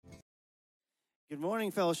Good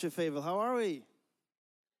morning, Fellowship Fayetteville. How are we?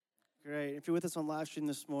 Great. If you're with us on live stream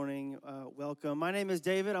this morning, welcome. My name is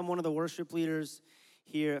David. I'm one of the worship leaders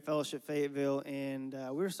here at Fellowship Fayetteville, and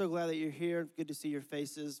we're so glad that you're here. Good to see your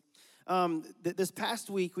faces. This past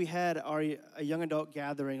week, we had a young adult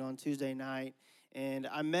gathering on Tuesday night, and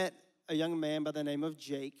I met a young man by the name of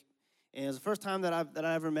Jake. And it was the first time that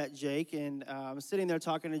I ever met Jake, and I'm sitting there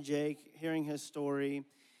talking to Jake, hearing his story,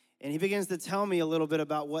 and he begins to tell me a little bit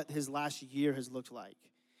about what his last year has looked like.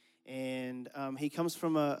 And he comes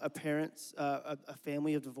from a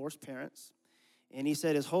family of divorced parents, and he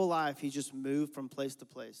said his whole life he just moved from place to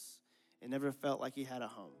place and never felt like he had a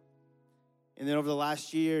home. And then over the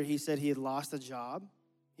last year, he said he had lost a job.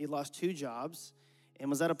 He had lost 2 jobs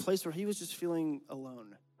and was at a place where he was just feeling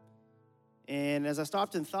alone. And as I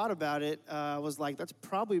stopped and thought about it, I was like, that's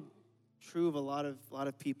probably true of a lot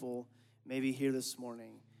of people maybe here this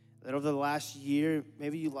morning. That over the last year,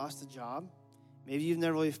 maybe you lost a job. Maybe you've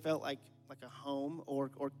never really felt like a home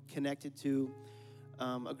or connected to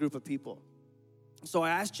a group of people. So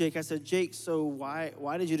I asked Jake, I said, Jake, so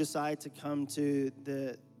why did you decide to come to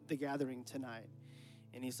the gathering tonight?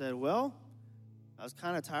 And he said, well, I was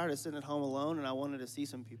kind of tired of sitting at home alone, and I wanted to see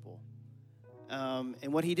some people.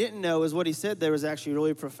 And what he didn't know is what he said there was actually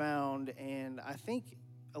really profound, and I think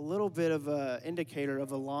a little bit of an indicator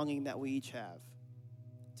of a longing that we each have.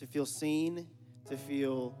 To feel seen, to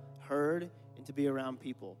feel heard, and to be around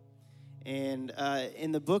people. And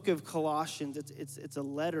in the book of Colossians, it's a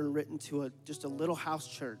letter written to just a little house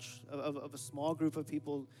church of a small group of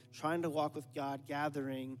people trying to walk with God,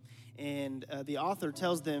 gathering. And the author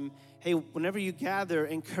tells them, hey, whenever you gather,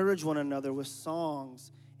 encourage one another with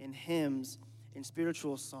songs and hymns and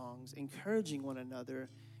spiritual songs, encouraging one another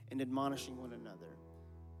and admonishing one another.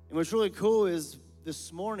 And what's really cool is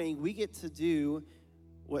this morning we get to do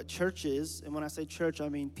what churches, and when I say church, I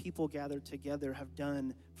mean people gathered together, have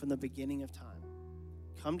done from the beginning of time.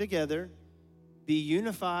 Come together, be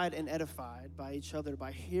unified and edified by each other,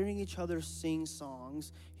 by hearing each other sing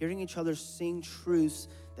songs, hearing each other sing truths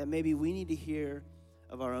that maybe we need to hear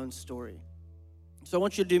of our own story. So I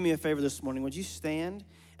want you to do me a favor this morning. Would you stand?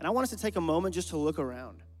 And I want us to take a moment just to look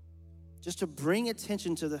around, just to bring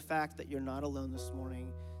attention to the fact that you're not alone this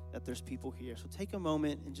morning, that there's people here. So take a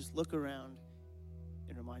moment and just look around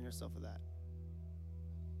and remind yourself of that.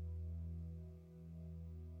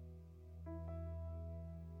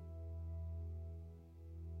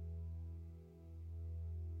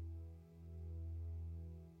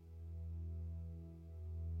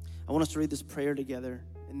 I want us to read this prayer together,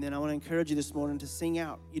 and then I want to encourage you this morning to sing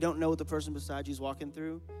out. You don't know what the person beside you is walking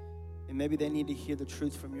through, and maybe they need to hear the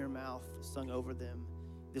truth from your mouth sung over them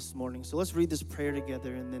this morning. So let's read this prayer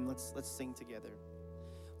together, and then let's sing together.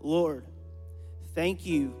 Lord, thank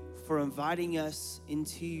you for inviting us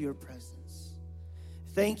into your presence.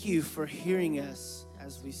 Thank you for hearing us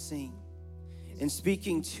as we sing and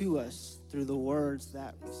speaking to us through the words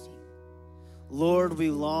that we sing. Lord,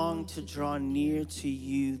 we long to draw near to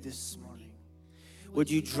you this morning.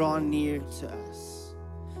 Would you draw near to us?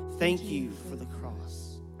 Thank you for the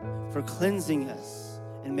cross, for cleansing us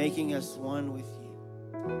and making us one with you.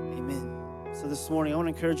 Amen. So this morning, I want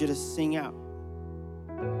to encourage you to sing out.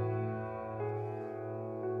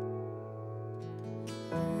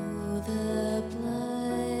 The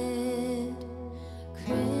blood,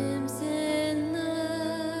 crimson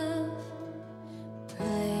love,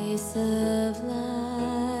 price of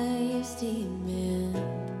life's demand,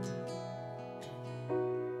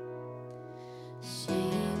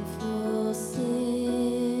 shameful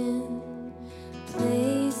sin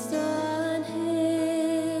placed on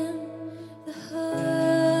him, the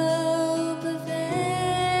hope of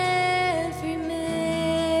every man.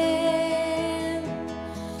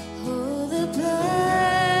 Oh, the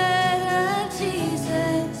blood of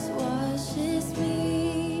Jesus washes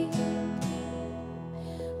me.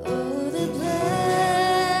 Oh, the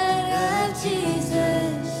blood of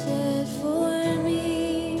Jesus shed for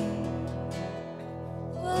me.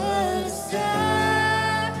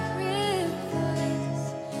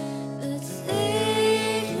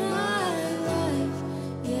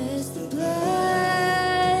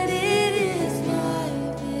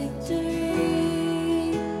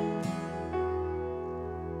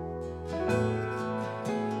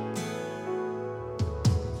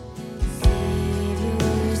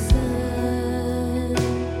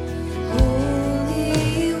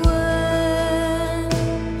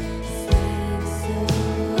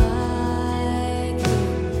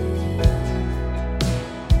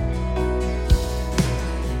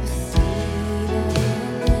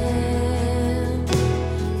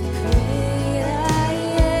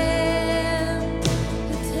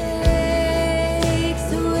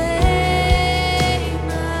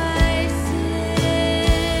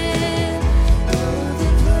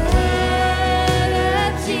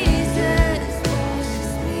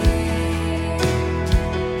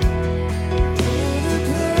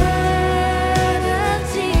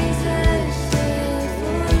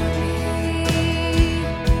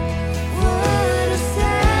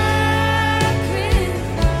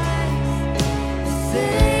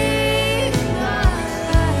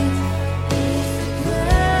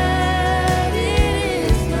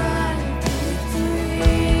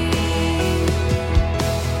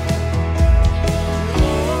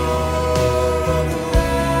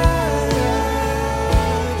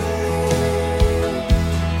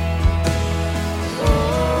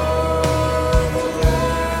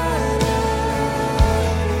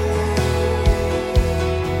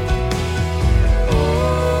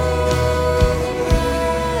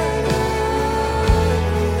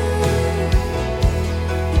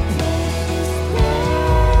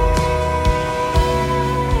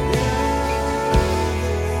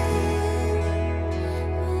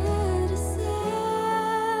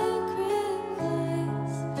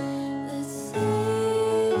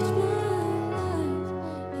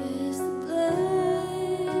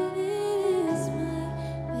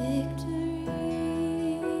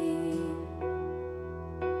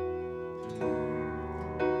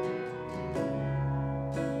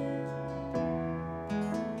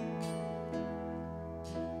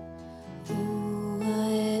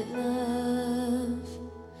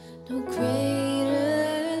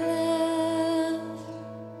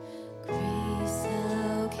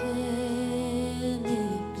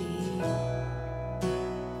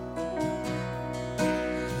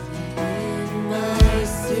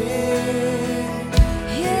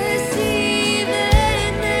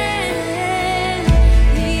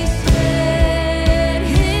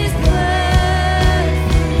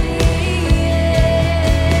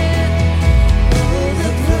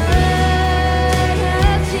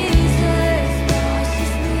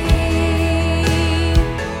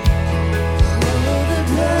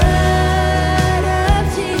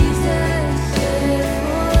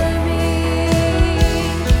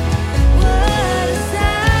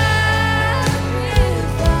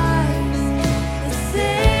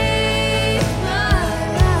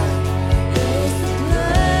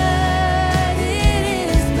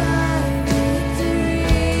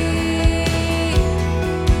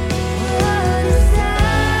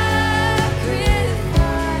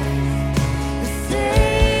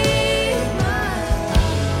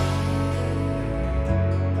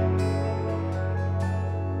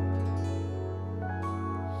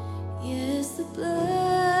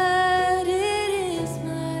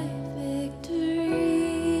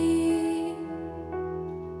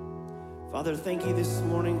 Father, thank you this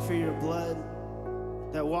morning for your blood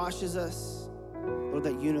that washes us, Lord,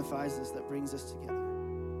 that unifies us, that brings us together.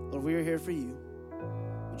 Lord, we are here for you.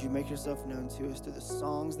 Would you make yourself known to us through the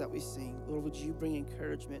songs that we sing? Lord, would you bring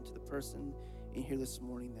encouragement to the person in here this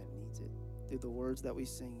morning that needs it through the words that we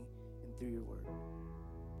sing and through your word?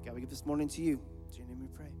 God, we give this morning to you. In your name we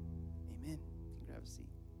pray. Amen. You can grab a seat.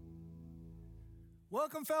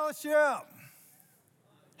 Welcome, fellowship.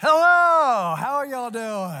 Hello. How are y'all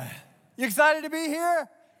doing? You excited to be here?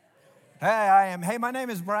 Hey, I am. Hey, my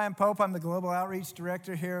name is Brian Pope. I'm the Global Outreach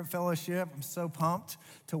Director here at Fellowship. I'm so pumped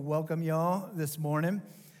to welcome y'all this morning.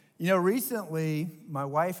 You know, recently, my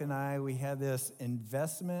wife and I, we had this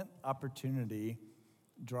investment opportunity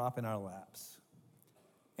drop in our laps.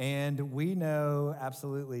 And we know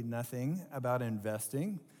absolutely nothing about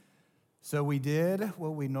investing. So we did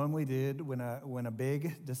what we normally did when a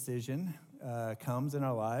big decision comes in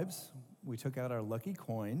our lives. We took out our lucky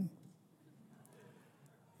coin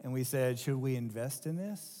and we said, should we invest in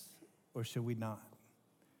this or should we not?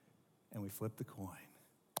 And we flipped the coin.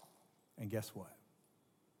 And guess what?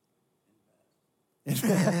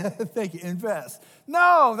 Thank you, invest.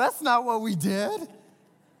 No, that's not what we did.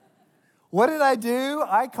 What did I do?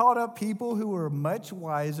 I called up people who were much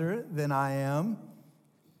wiser than I am,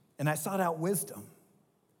 and I sought out wisdom.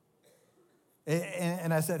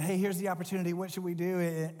 And I said, hey, here's the opportunity. What should we do?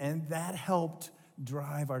 And that helped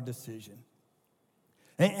drive our decision.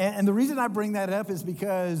 And the reason I bring that up is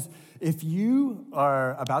because if you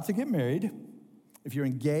are about to get married, if you're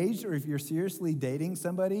engaged, or if you're seriously dating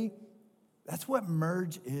somebody, that's what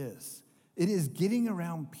merge is. It is getting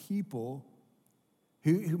around people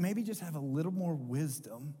who maybe just have a little more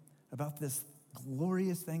wisdom about this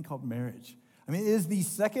glorious thing called marriage. I mean, it is the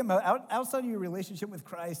second, outside of your relationship with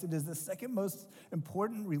Christ, it is the second most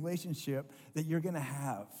important relationship that you're going to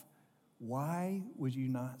have. Why would you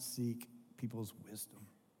not seek people's wisdom?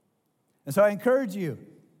 And so I encourage you,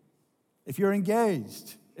 if you're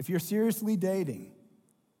engaged, if you're seriously dating,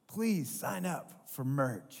 please sign up for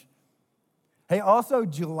Merge. Hey, also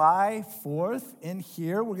July 4th in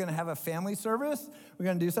here, we're going to have a family service. We're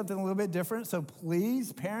going to do something a little bit different. So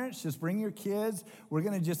please, parents, just bring your kids. We're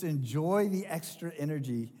going to just enjoy the extra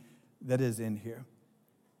energy that is in here.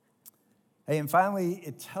 Hey, and finally,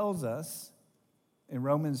 it tells us in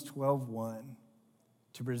Romans 12:1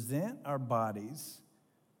 to present our bodies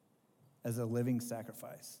as a living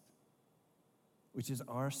sacrifice, which is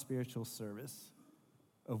our spiritual service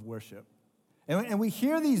of worship. And we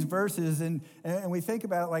hear these verses and we think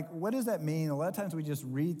about, like, what does that mean? A lot of times we just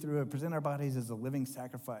read through it, present our bodies as a living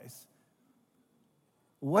sacrifice.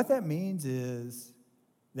 What that means is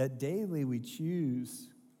that daily we choose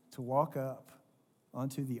to walk up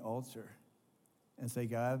onto the altar and say,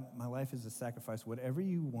 God, my life is a sacrifice. Whatever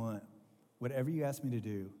you want, whatever you ask me to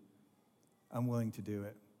do, I'm willing to do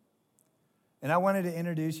it. And I wanted to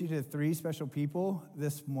introduce you to 3 special people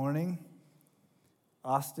this morning.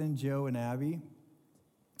 Austin, Joe, and Abby.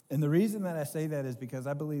 And the reason that I say that is because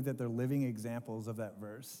I believe that they're living examples of that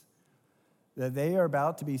verse, that they are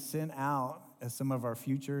about to be sent out as some of our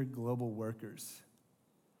future global workers.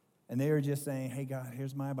 And they are just saying, hey, God,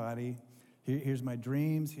 here's my body. Here's my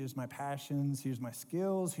dreams. Here's my passions. Here's my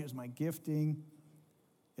skills. Here's my gifting.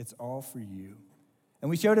 It's all for you. And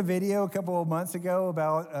we showed a video a couple of months ago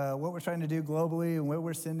about what we're trying to do globally and where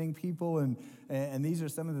we're sending people. And these are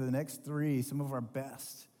some of the next 3, some of our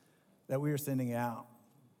best that we are sending out.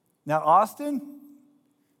 Now, Austin,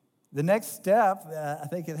 the next step, I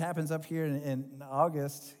think it happens up here in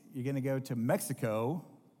August. You're going to go to Mexico,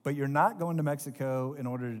 but you're not going to Mexico in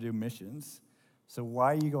order to do missions. So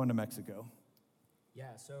why are you going to Mexico?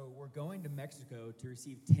 Yeah, so we're going to Mexico to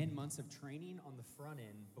receive 10 months of training on the front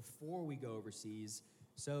end before we go overseas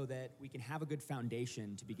so that we can have a good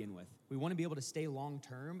foundation to begin with. We want to be able to stay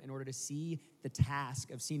long-term in order to see the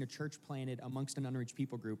task of seeing a church planted amongst an unreached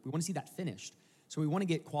people group. We want to see that finished. So we want to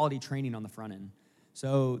get quality training on the front end.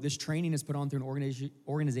 So this training is put on through an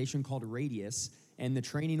organization called Radius, and the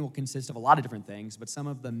training will consist of a lot of different things, but some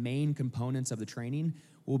of the main components of the training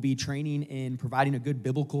will be training in providing a good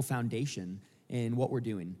biblical foundation in what we're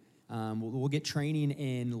doing. We'll get training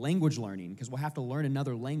in language learning because we'll have to learn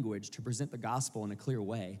another language to present the gospel in a clear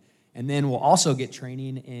way. And then we'll also get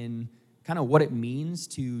training in kind of what it means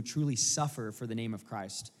to truly suffer for the name of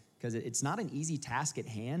Christ, because it's not an easy task at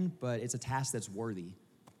hand, but it's a task that's worthy.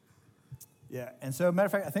 Yeah, and so, matter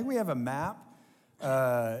of fact, I think we have a map.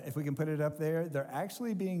 If we can put it up there, they're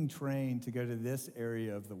actually being trained to go to this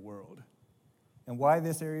area of the world. And why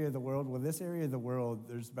this area of the world? Well, this area of the world,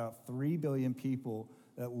 there's about 3 billion people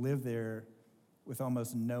that live there with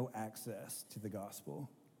almost no access to the gospel.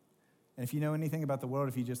 And if you know anything about the world,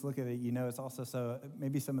 if you just look at it, you know it's also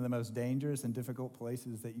maybe some of the most dangerous and difficult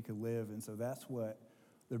places that you could live. And so that's what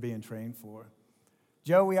they're being trained for.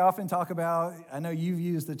 Joe, we often talk about, I know you've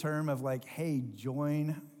used the term of like, hey,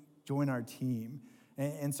 join our team.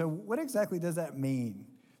 And so what exactly does that mean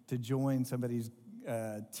to join somebody's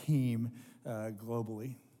team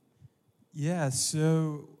globally? Yeah,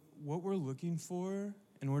 so what we're looking for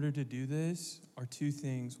in order to do this are two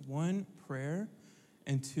things. One, prayer,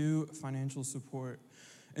 and two, financial support.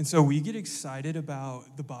 And so we get excited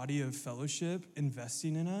about the body of fellowship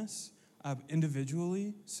investing in us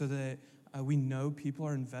individually so that we know people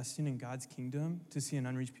are investing in God's kingdom to see an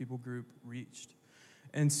unreached people group reached.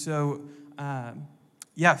 And so,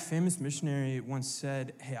 famous missionary once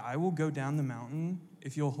said, hey, I will go down the mountain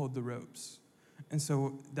if you'll hold the ropes. And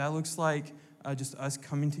so that looks like just us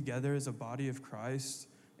coming together as a body of Christ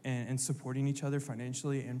and supporting each other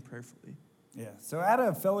financially and prayerfully. Yeah, so out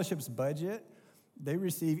of Fellowship's budget,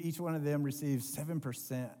 each one of them receives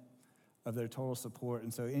 7% of their total support.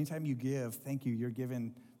 And so anytime you give, thank you, you're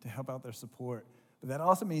giving to help out their support. But that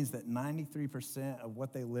also means that 93% of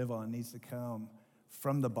what they live on needs to come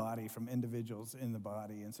from the body, from individuals in the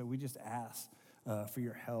body. And so we just ask for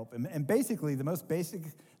your help. And basically, the most basic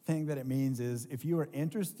thing that it means is if you are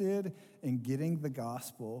interested in getting the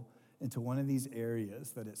gospel into one of these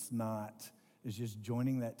areas that it's not, is just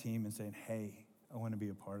joining that team and saying, hey, I want to be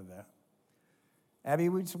a part of that. Abby,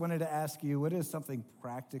 we just wanted to ask you, what is something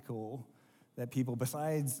practical that people,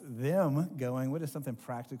 besides them going, what is something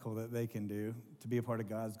practical that they can do to be a part of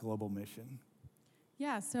God's global mission?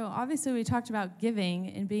 Yeah, so obviously we talked about giving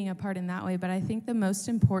and being a part in that way, but I think the most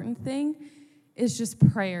important thing is just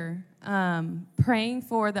prayer. Praying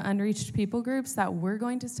for the unreached people groups that we're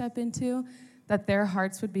going to step into, that their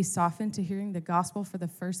hearts would be softened to hearing the gospel for the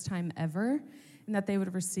first time ever, and that they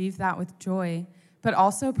would receive that with joy. But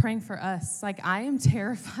also praying for us. Like, I am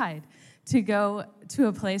terrified to go to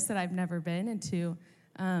a place that I've never been and to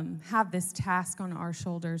have this task on our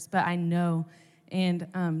shoulders. But I know and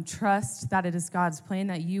trust that it is God's plan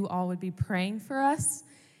that you all would be praying for us,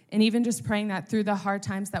 and even just praying that through the hard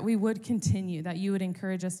times that we would continue, that you would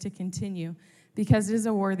encourage us to continue, because it is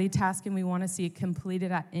a worthy task and we want to see it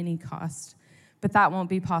completed at any cost. But that won't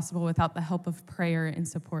be possible without the help of prayer and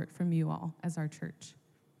support from you all as our church.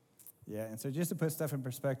 Yeah, and so just to put stuff in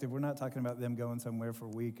perspective, we're not talking about them going somewhere for a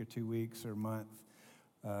week or 2 weeks or a month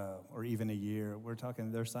or even a year. We're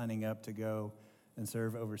talking they're signing up to go and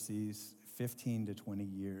serve overseas 15 to 20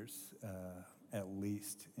 years at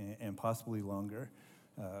least, and possibly longer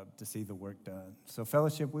to see the work done. So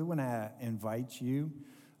Fellowship, we want to invite you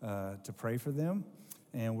to pray for them.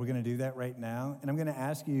 And we're going to do that right now. And I'm going to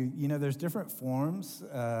ask you, there's different forms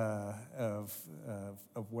of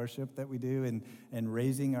worship that we do, and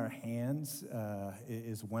raising our hands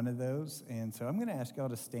is one of those. And so I'm going to ask y'all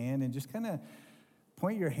to stand and just kind of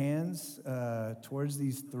point your hands towards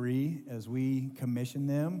these three as we commission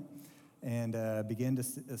them and begin to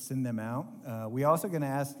send them out. We also going to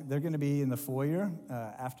ask, they're going to be in the foyer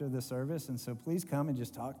after the service. And so please come and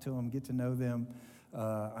just talk to them, get to know them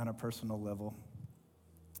on a personal level.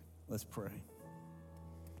 Let's pray.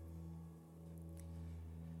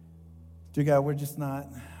 Dear God, we're just not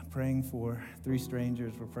praying for three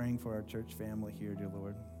strangers. We're praying for our church family here, dear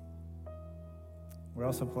Lord. We're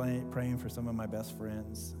also praying for some of my best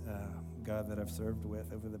friends, God, that I've served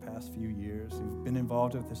with over the past few years, who've been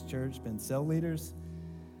involved with this church, been cell leaders,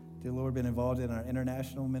 dear Lord, been involved in our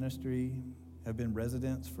international ministry, have been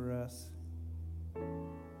residents for us.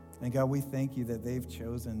 And God, we thank you that they've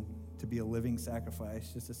chosen to be a living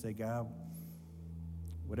sacrifice, just to say, God,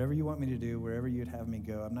 whatever you want me to do, wherever you'd have me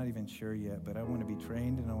go, I'm not even sure yet, but I want to be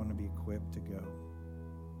trained and I want to be equipped to go.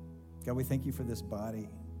 God, we thank you for this body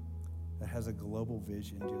that has a global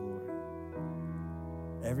vision, dear Lord.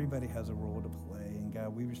 Everybody has a role to play, and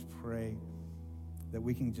God, we just pray that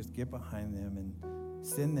we can just get behind them and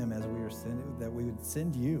send them as we are sending, that we would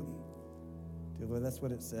send you. Dear Lord, that's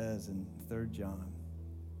what it says in 3 John.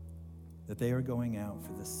 That they are going out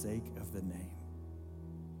for the sake of the name.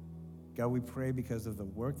 God, we pray because of the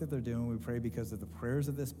work that they're doing. We pray because of the prayers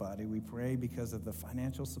of this body. We pray because of the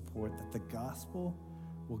financial support that the gospel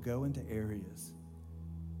will go into areas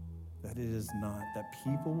that it is not, that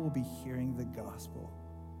people will be hearing the gospel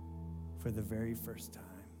for the very first time.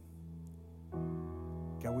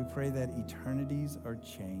 God, we pray that eternities are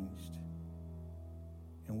changed,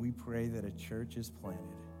 and we pray that a church is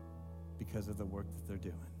planted because of the work that they're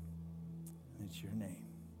doing. It's your name.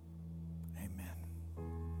 Amen.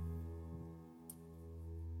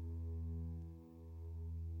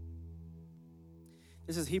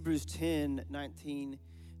 This is Hebrews 10:19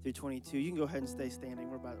 through 22. You can go ahead and stay standing.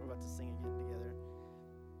 We're about to sing again together.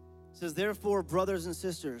 It says, therefore, brothers and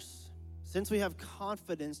sisters, since we have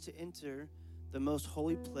confidence to enter the most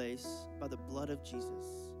holy place by the blood of Jesus,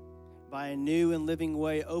 by a new and living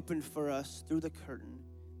way opened for us through the curtain,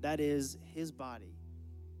 that is his body.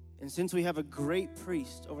 And since we have a great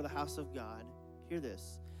priest over the house of God, hear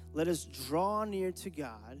this, let us draw near to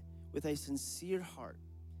God with a sincere heart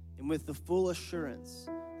and with the full assurance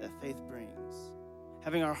that faith brings,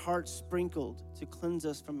 having our hearts sprinkled to cleanse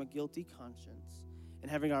us from a guilty conscience and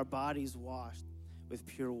having our bodies washed with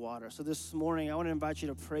pure water. So this morning, I want to invite you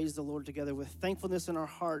to praise the Lord together with thankfulness in our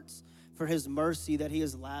hearts for his mercy that he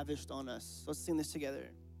has lavished on us. Let's sing this together.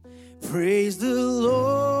 Praise the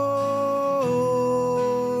Lord.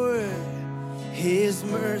 His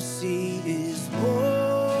mercy is more.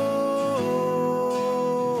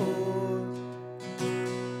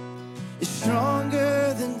 It's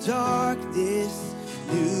stronger than darkness,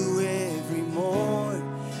 new every morn.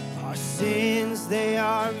 Our sins, they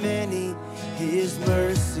are many. His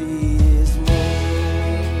mercy is more.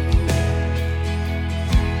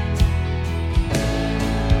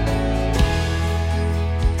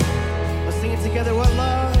 Let's sing it together. What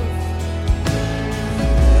love?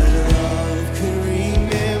 What love could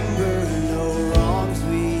remember no wrongs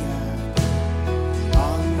we have.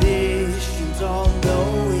 Omniscient,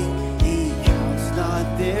 all-knowing, he counts not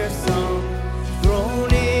their sum.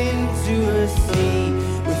 Thrown into a sea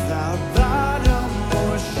without bottom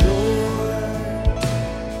or shore.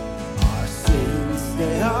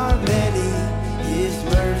 There are many, his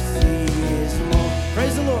mercy is more.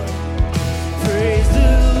 Praise the Lord. Praise the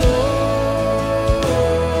Lord.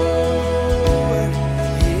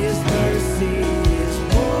 His mercy is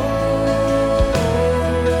more.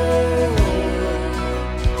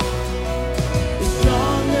 It's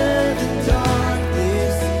stronger than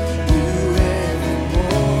darkness, new every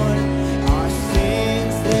morn. Our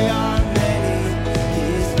sins, they are many,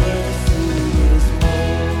 his mercy is more.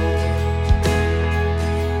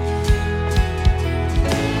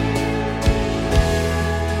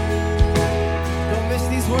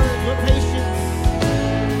 These words, what patience.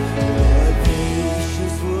 What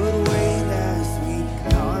patience would wait as we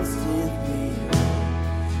constantly.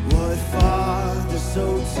 What Father so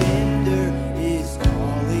tender is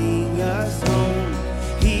calling us home.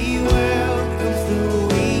 He welcomes the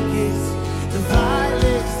weakest, the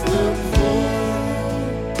vilest, the poor.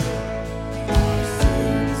 Our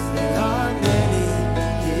sins, they are many,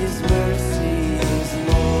 his mercy is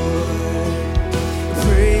more.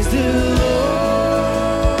 Praise the Lord.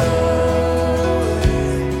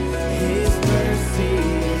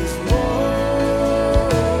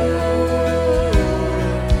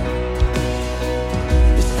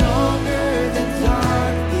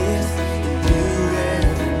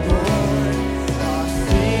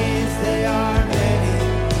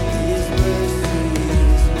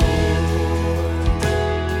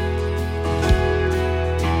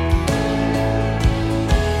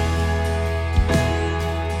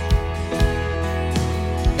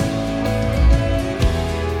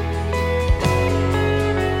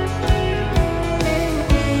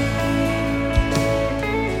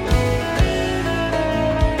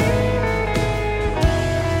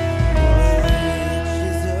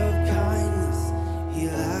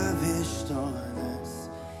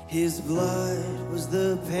 His blood was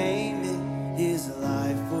the payment, his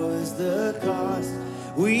life was the cost.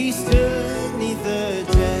 We stood neath the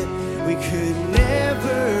debt we could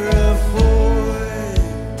never afford.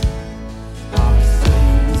 Our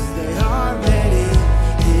sins, they are many,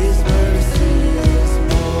 his mercy is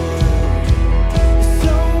more.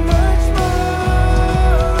 So much more.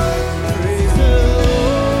 Praise the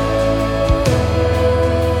Lord.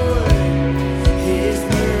 His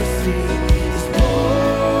mercy is more.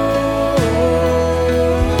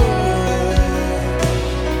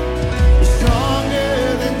 Stronger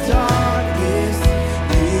than dark.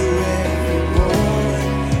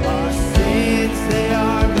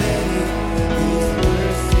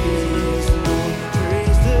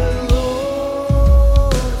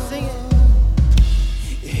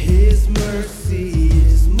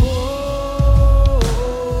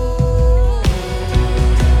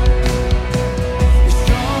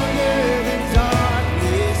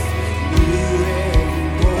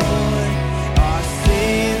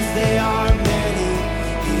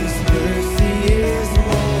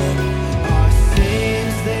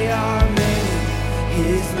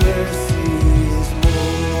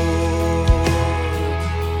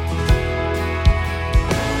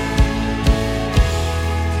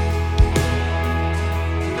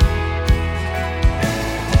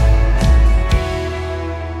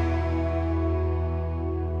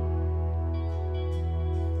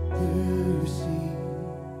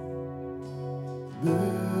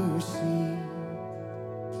 mercy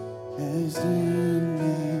as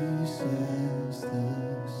endless as the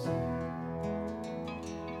sea.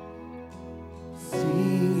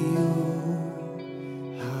 Sing your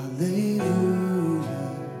hallelujah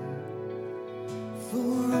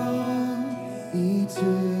for all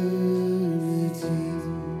eternity.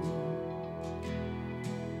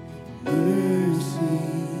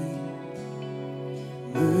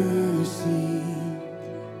 Mercy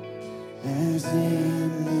as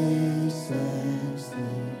endless as the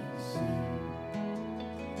sea.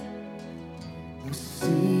 We'll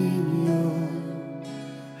sing your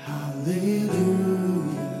hallelujah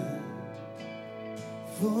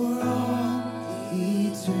for all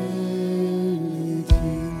eternity.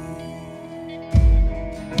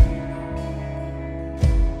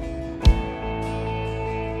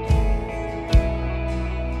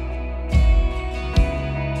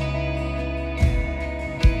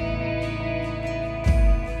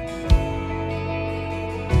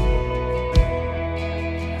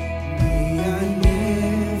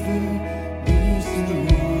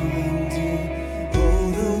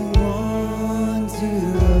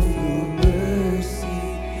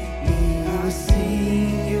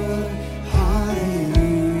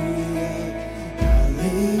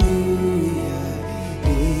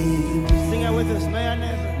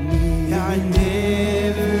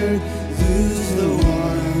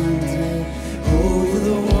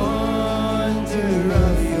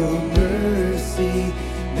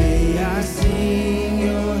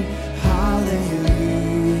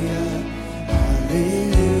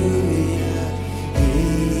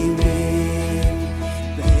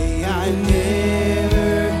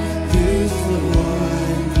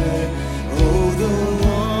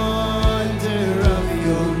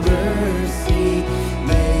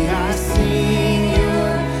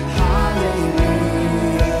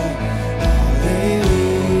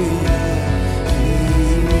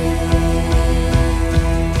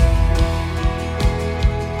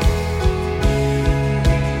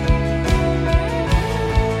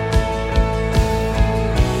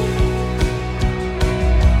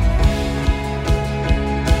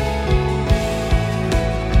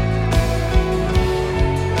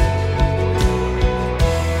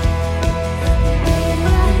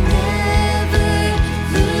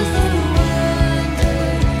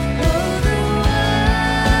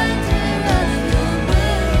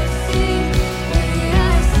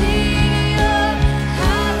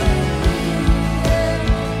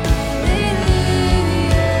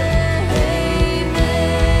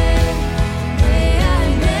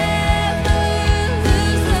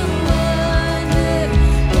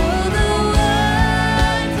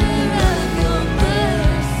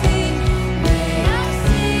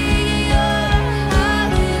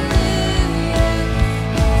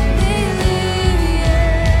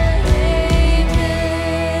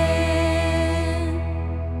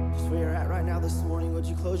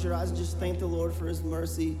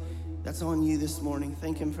 That's on you this morning.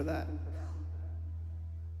 Thank him for that.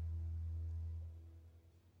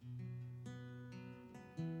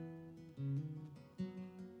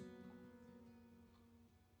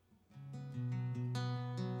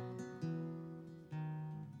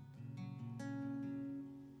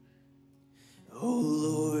 Oh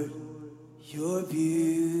Lord, you're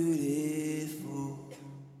beautiful.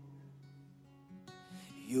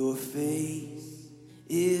 Your face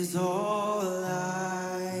is all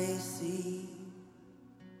I see.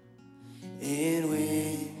 And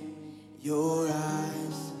when your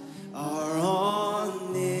eyes are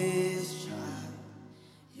on this child,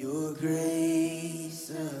 your grace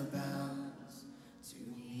abounds to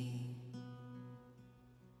me.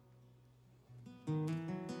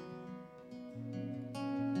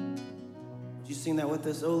 Would you sing that with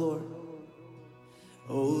us, oh Lord?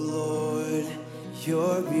 Oh Lord,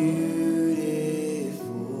 you're beautiful.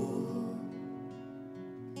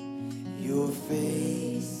 Your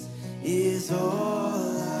face is all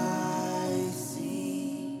I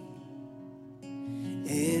see.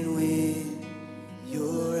 And when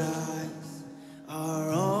your eyes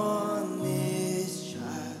are on this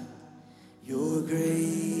child, your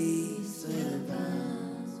grace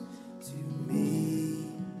abounds to me.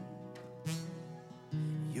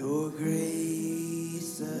 Your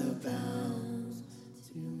grace abounds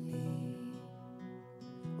to me.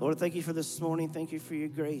 Lord, thank you for this morning. Thank you for your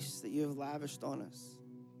grace that you have lavished on us.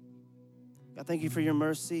 God, thank you for your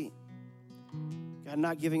mercy. God,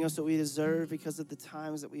 not giving us what we deserve because of the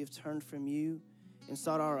times that we have turned from you and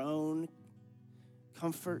sought our own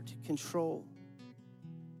comfort, control.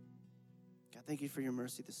 God, thank you for your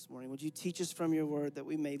mercy this morning. Would you teach us from your word that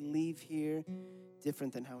we may leave here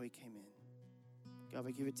different than how we came in? God,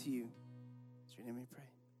 we give it to you. In your name we pray.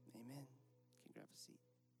 Amen. You can grab a seat.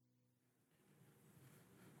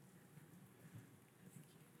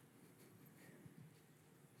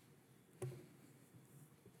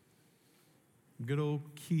 Good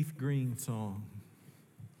old Keith Green song.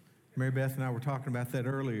 Mary Beth and I were talking about that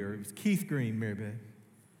earlier. It was Keith Green, Mary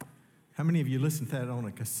Beth. How many of you listened to that on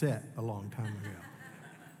a cassette a long time ago?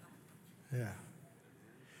 Yeah.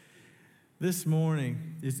 This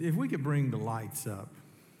morning, if we could bring the lights up.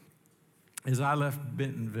 As I left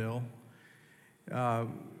Bentonville, at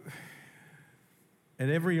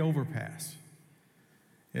every overpass,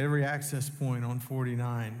 every access point on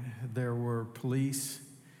 49, there were police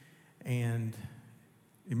and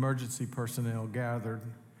emergency personnel gathered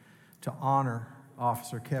to honor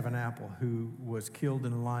Officer Kevin Apple, who was killed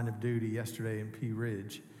in the line of duty yesterday in Pea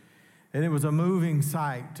Ridge. And it was a moving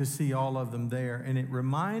sight to see all of them there. And it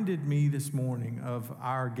reminded me this morning of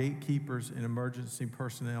our gatekeepers and emergency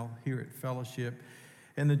personnel here at Fellowship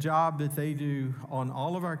and the job that they do on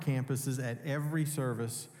all of our campuses at every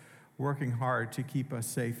service, working hard to keep us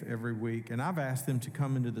safe every week. And I've asked them to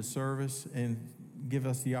come into the service and give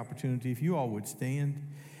us the opportunity, if you all would stand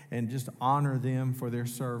and just honor them for their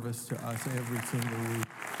service to us every single week.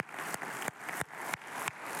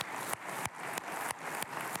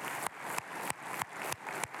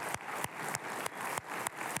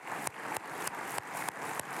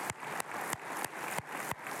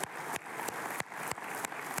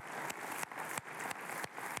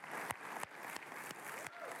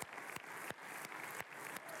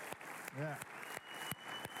 Yeah.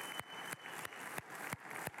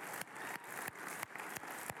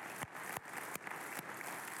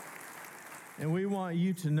 And we want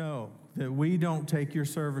you to know that we don't take your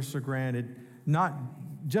service for granted, not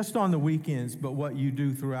just on the weekends, but what you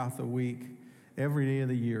do throughout the week, every day of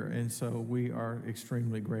the year. And so we are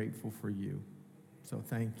extremely grateful for you. So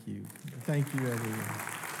thank you. Thank you, everyone.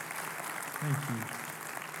 Thank you.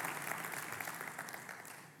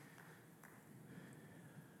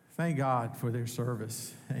 Thank God for their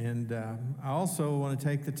service. And I also want to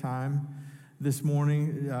take the time this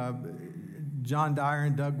morning. John Dyer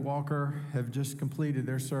and Doug Walker have just completed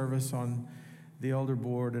their service on the elder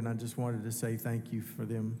board, and I just wanted to say thank you for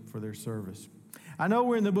them for their service. I know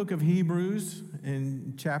we're in the book of Hebrews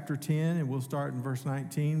in chapter 10, and we'll start in verse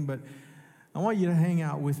 19, but I want you to hang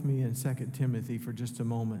out with me in 2 Timothy for just a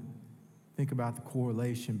moment. Think about the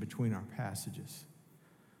correlation between our passages.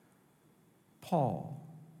 Paul,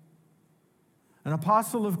 an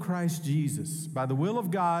apostle of Christ Jesus, by the will of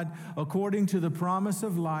God, according to the promise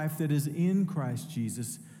of life that is in Christ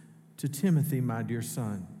Jesus, to Timothy, my dear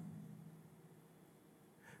son.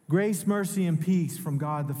 Grace, mercy, and peace from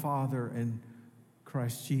God the Father and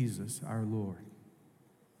Christ Jesus, our Lord.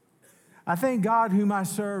 I thank God whom I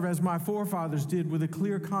serve as my forefathers did with a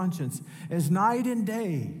clear conscience, as night and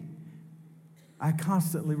day I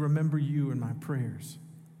constantly remember you in my prayers.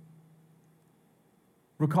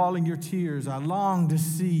 Recalling your tears, I long to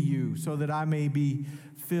see you so that I may be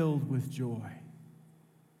filled with joy.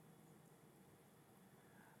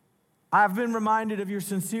 I have been reminded of your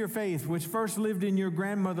sincere faith, which first lived in your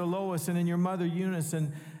grandmother Lois and in your mother Eunice,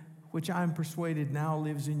 and which I am persuaded now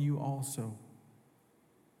lives in you also.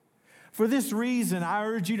 For this reason, I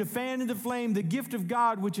urge you to fan into flame the gift of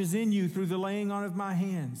God which is in you through the laying on of my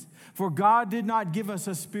hands. For God did not give us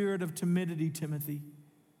a spirit of timidity, Timothy,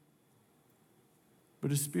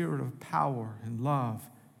 but a spirit of power and love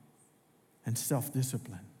and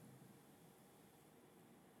self-discipline.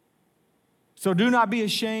 So do not be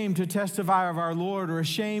ashamed to testify of our Lord, or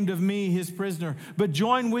ashamed of me, his prisoner, but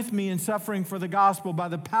join with me in suffering for the gospel by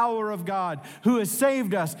the power of God, who has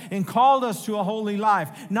saved us and called us to a holy life,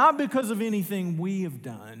 not because of anything we have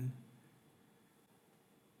done,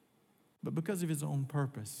 but because of his own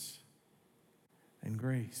purpose and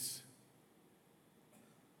grace.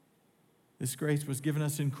 This grace was given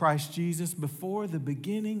us in Christ Jesus before the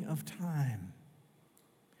beginning of time.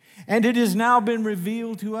 And it has now been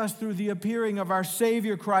revealed to us through the appearing of our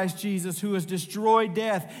Savior Christ Jesus, who has destroyed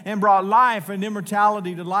death and brought life and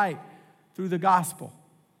immortality to light through the gospel.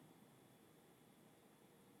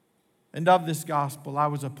 And of this gospel I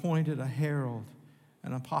was appointed a herald,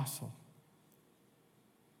 an apostle,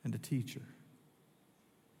 and a teacher.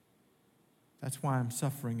 That's why I'm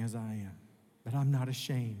suffering as I am. But I'm not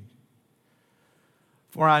ashamed.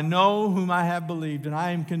 For I know whom I have believed, and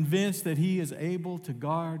I am convinced that he is able to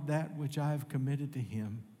guard that which I have committed to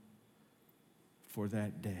him for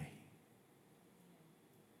that day.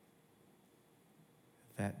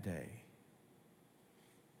 That day.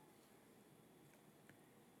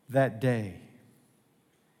 That day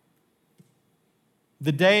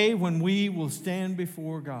The day when we will stand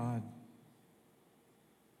before God.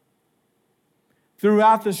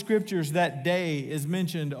 Throughout the scriptures, that day is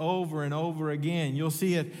mentioned over and over again. You'll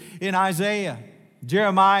see it in Isaiah,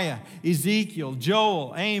 Jeremiah, Ezekiel,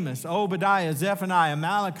 Joel, Amos, Obadiah, Zephaniah,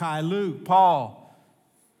 Malachi, Luke, Paul.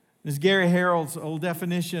 This is Gary Harold's old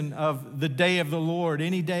definition of the day of the Lord.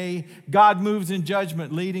 Any day God moves in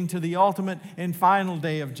judgment, leading to the ultimate and final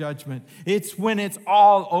day of judgment. It's when it's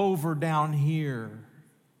all over down here.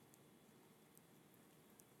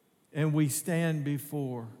 And we stand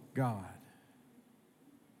before God.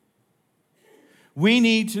 We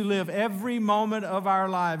need to live every moment of our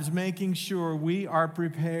lives making sure we are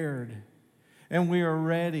prepared and we are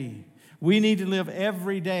ready. We need to live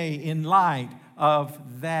every day in light of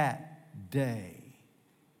that day.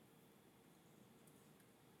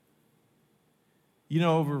 You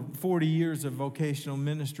know, over 40 years of vocational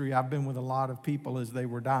ministry, I've been with a lot of people as they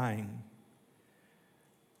were dying.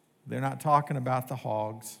 They're not talking about the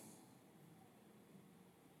hogs.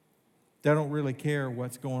 They don't really care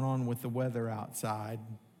what's going on with the weather outside.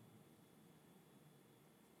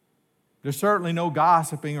 There's certainly no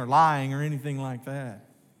gossiping or lying or anything like that.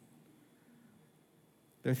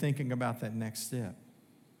 They're thinking about that next step.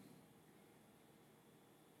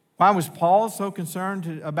 Why was Paul so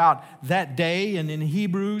concerned about that day? And in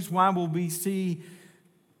Hebrews, why will we see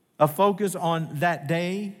a focus on that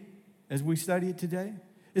day as we study it today?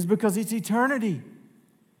 It's because it's eternity.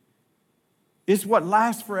 It's what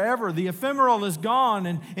lasts forever. The ephemeral is gone,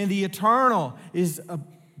 and the eternal is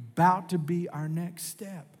about to be our next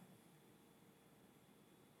step.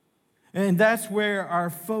 And that's where our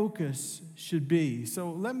focus should be.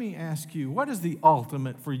 So let me ask you, what is the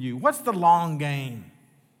ultimate for you? What's the long game?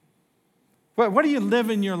 What are you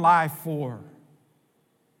living your life for?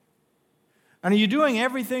 And are you doing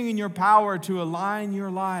everything in your power to align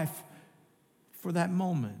your life for that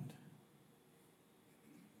moment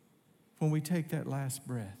when we take that last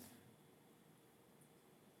breath?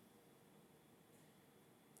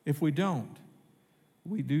 If we don't,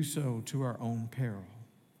 we do so to our own peril.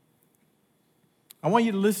 I want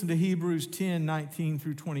you to listen to Hebrews 10, 19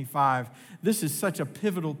 through 25. This is such a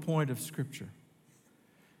pivotal point of Scripture.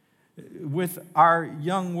 With our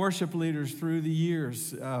young worship leaders through the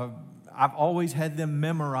years, I've always had them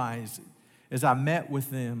memorize as I met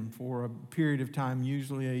with them for a period of time,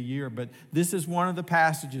 usually a year. But this is one of the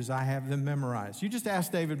passages I have them memorize. You just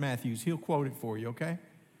ask David Matthews. He'll quote it for you, okay?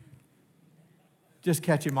 Just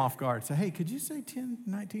catch him off guard. Say, hey, could you say 10,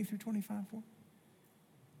 19 through 25 for me?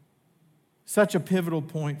 Such a pivotal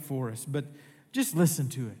point for us, but just listen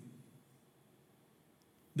to it.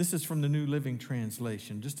 This is from the New Living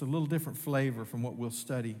Translation, just a little different flavor from what we'll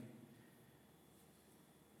study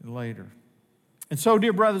later. And so,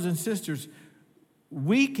 dear brothers and sisters,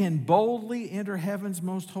 we can boldly enter heaven's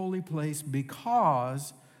most holy place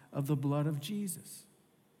because of the blood of Jesus.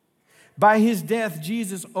 By his death,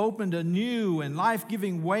 Jesus opened a new and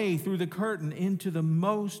life-giving way through the curtain into the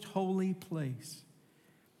most holy place.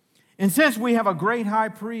 And since we have a great high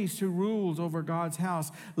priest who rules over God's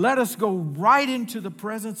house, let us go right into the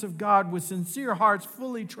presence of God with sincere hearts,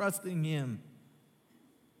 fully trusting him.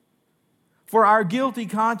 For our guilty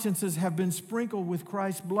consciences have been sprinkled with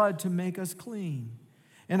Christ's blood to make us clean,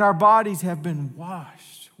 and our bodies have been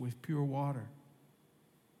washed with pure water.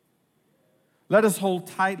 Let us hold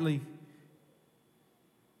tightly.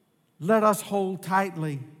 Let us hold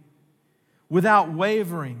tightly, without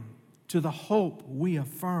wavering, to the hope we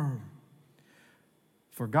affirm.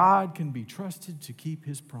 For God can be trusted to keep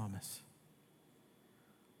his promise.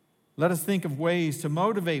 Let us think of ways to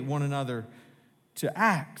motivate one another to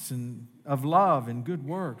acts of love and good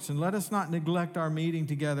works. And let us not neglect our meeting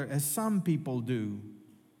together as some people do,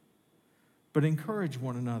 but encourage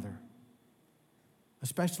one another,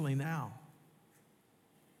 especially now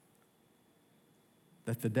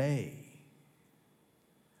that the day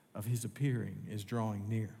of his appearing is drawing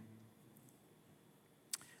near.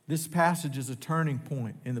 This passage is a turning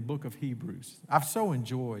point in the book of Hebrews. I've so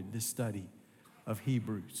enjoyed this study of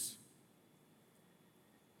Hebrews.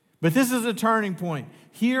 But this is a turning point.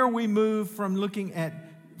 Here we move from looking at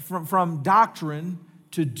from doctrine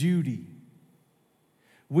to duty.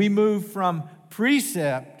 We move from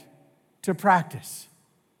precept to practice.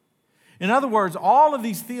 In other words, all of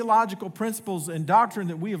these theological principles and doctrine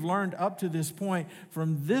that we have learned up to this point,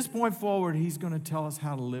 from this point forward, he's going to tell us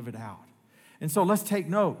how to live it out. And so let's take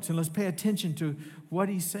notes and let's pay attention to what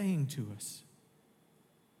he's saying to us.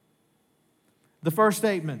 The first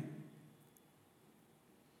statement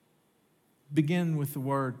begins with the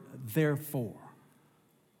word therefore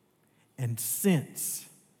and since.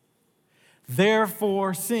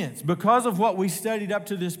 Therefore, since, because of what we studied up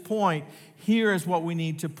to this point, here is what we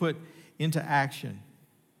need to put into action.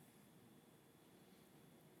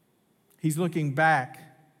 He's looking back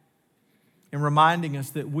and reminding us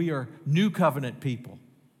that we are new covenant people.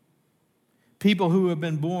 People who have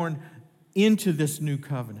been born into this new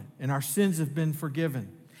covenant, and our sins have been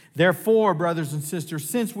forgiven. Therefore, brothers and sisters,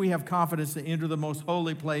 since we have confidence to enter the most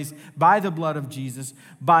holy place by the blood of Jesus,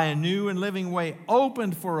 by a new and living way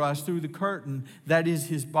opened for us through the curtain that is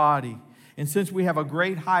his body, and since we have a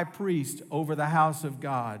great high priest over the house of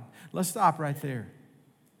God. Let's stop right there.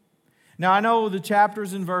 Now, I know the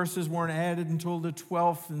chapters and verses weren't added until the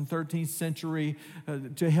 12th and 13th century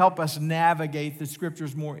to help us navigate the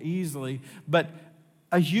scriptures more easily, but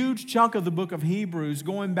a huge chunk of the book of Hebrews,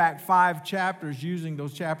 going back 5 chapters, using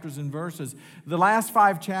those chapters and verses, the last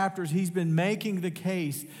 5 chapters, he's been making the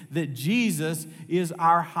case that Jesus is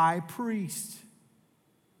our high priest.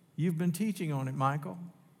 You've been teaching on it, Michael.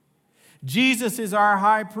 Jesus is our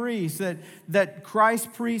high priest, that Christ's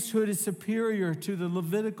priesthood is superior to the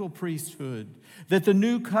Levitical priesthood, that the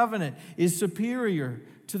new covenant is superior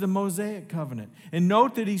to the Mosaic covenant. And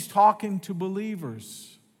note that he's talking to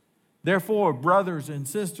believers. Therefore, brothers and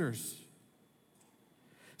sisters,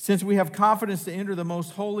 since we have confidence to enter the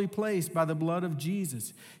most holy place by the blood of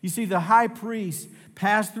Jesus. You see, the high priest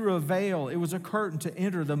passed through a veil. It was a curtain to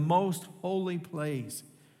enter the most holy place,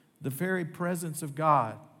 the very presence of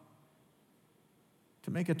God, to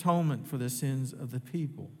make atonement for the sins of the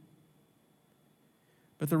people.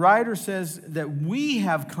 But the writer says that we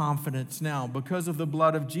have confidence now because of the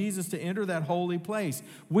blood of Jesus to enter that holy place.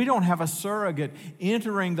 We don't have a surrogate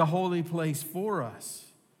entering the holy place for us.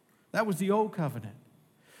 That was the old covenant.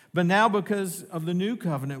 But now because of the new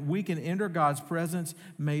covenant, we can enter God's presence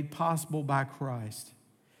made possible by Christ.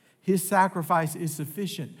 His sacrifice is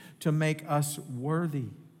sufficient to make us worthy,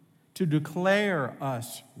 to declare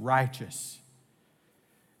us righteous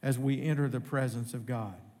as we enter the presence of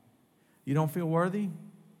God. You don't feel worthy?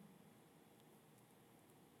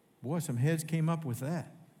 Boy, some heads came up with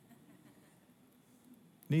that.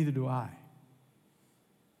 Neither do I.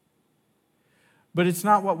 But it's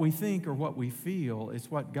not what we think or what we feel,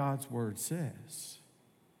 it's what God's word says.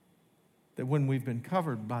 That when we've been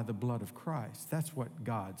covered by the blood of Christ, that's what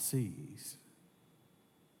God sees.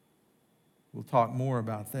 We'll talk more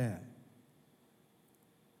about that.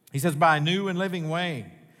 He says, by a new and living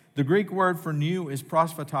way. The Greek word for new is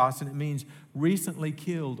prosphatos, and it means recently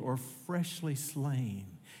killed or freshly slain.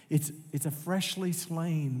 It's a freshly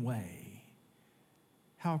slain way.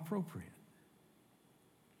 How appropriate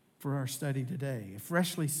for our study today.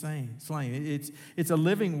 Freshly slain. It's a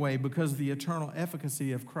living way because of the eternal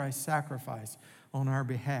efficacy of Christ's sacrifice on our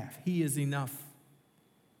behalf. He is enough.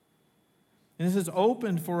 And this is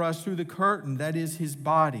opened for us through the curtain that is his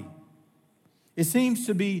body. It seems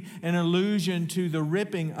to be an allusion to the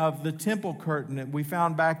ripping of the temple curtain that we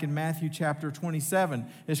found back in Matthew chapter 27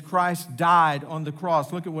 as Christ died on the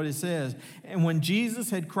cross. Look at what it says. And when Jesus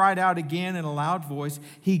had cried out again in a loud voice,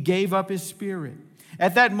 he gave up his spirit.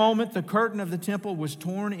 At that moment, the curtain of the temple was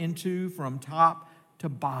torn in two from top to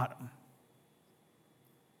bottom.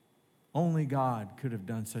 Only God could have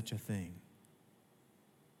done such a thing.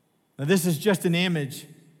 Now, this is just an image.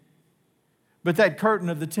 But that curtain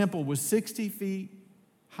of the temple was 60 feet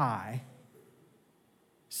high,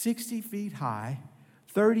 30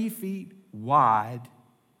 feet wide,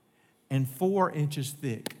 and 4 inches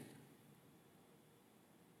thick.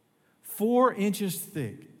 4 inches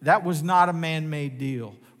thick. That was not a man-made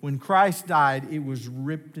deal. When Christ died, it was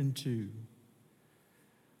ripped in two.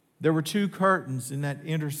 There were 2 curtains in that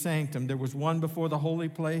inner sanctum. There was one before the holy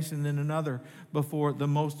place and then another before the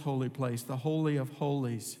most holy place, the Holy of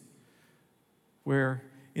Holies, where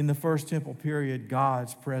in the first temple period,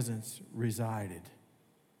 God's presence resided.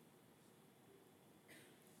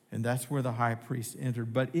 And that's where the high priest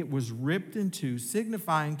entered. But it was ripped in two,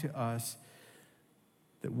 signifying to us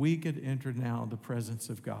that we could enter now the presence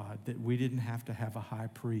of God, that we didn't have to have a high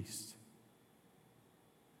priest.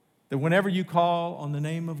 That whenever you call on the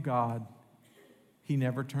name of God, he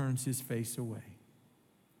never turns his face away.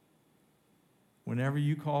 Whenever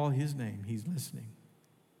you call his name, he's listening.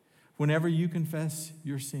 Whenever you confess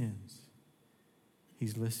your sins,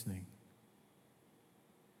 he's listening.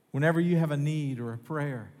 Whenever you have a need or a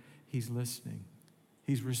prayer, he's listening.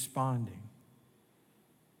 He's responding.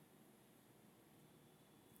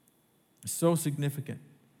 It's so significant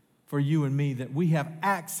for you and me that we have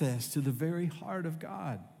access to the very heart of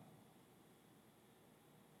God.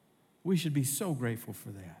 We should be so grateful for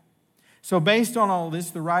that. So based on all this,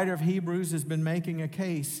 the writer of Hebrews has been making a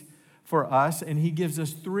case for us, and he gives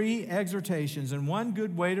us 3 exhortations. And one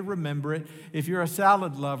good way to remember it, if you're a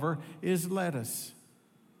salad lover, is lettuce.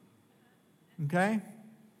 Okay?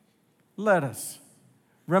 Lettuce.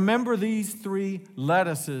 Remember these 3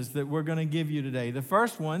 lettuces that we're going to give you today. The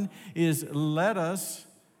first one is let us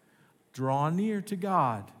draw near to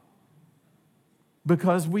God.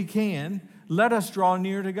 Because we can, let us draw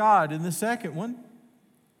near to God. And the second one,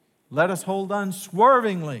 let us hold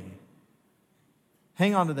unswervingly.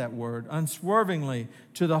 Hang on to that word, unswervingly,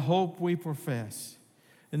 to the hope we profess.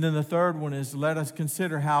 And then the third one is let us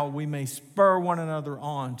consider how we may spur one another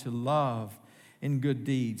on to love and good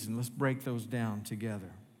deeds. And let's break those down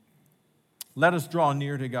together. Let us draw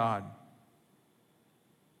near to God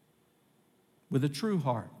with a true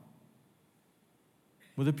heart,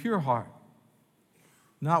 with a pure heart,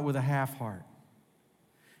 not with a half heart.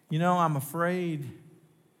 You know, I'm afraid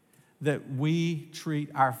that we treat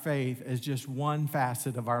our faith as just one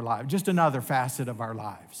facet of our life, just another facet of our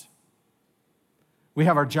lives. We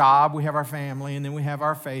have our job, we have our family, and then we have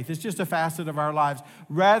our faith. It's just a facet of our lives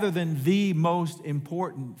rather than the most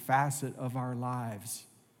important facet of our lives.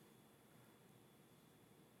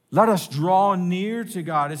 Let us draw near to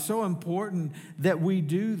God. It's so important that we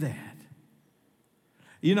do that.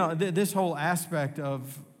 You know, this whole aspect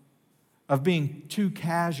of being too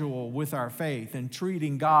casual with our faith and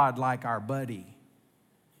treating God like our buddy.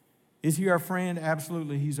 Is he our friend?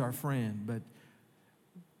 Absolutely, he's our friend. But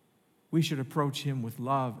we should approach him with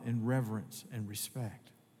love and reverence and respect.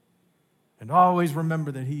 And always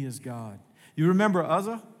remember that he is God. You remember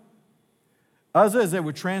Uzzah? Uzzah, as they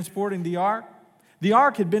were transporting the ark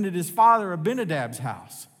had been at his father Abinadab's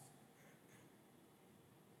house.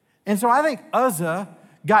 And so I think Uzzah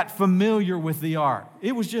got familiar with the ark.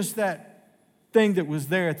 It was just that thing that was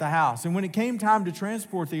there at the house. And when it came time to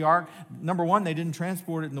transport the ark, number one, they didn't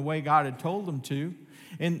transport it in the way God had told them to.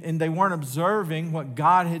 And they weren't observing what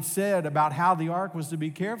God had said about how the ark was to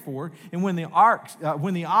be cared for. And when the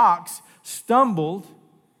ox stumbled,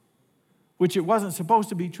 which it wasn't supposed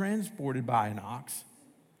to be transported by an ox,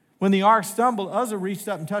 when the ark stumbled, Uzzah reached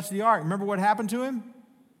up and touched the ark. Remember what happened to him?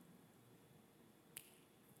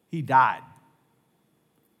 He died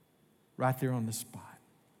right there on the spot.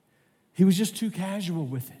 He was just too casual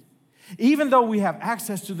with it. Even though we have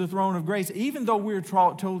access to the throne of grace, even though we're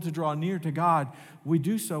told to draw near to God, we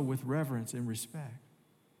do so with reverence and respect.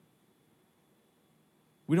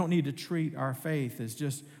 We don't need to treat our faith as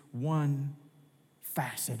just one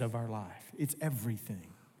facet of our life. It's everything.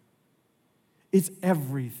 It's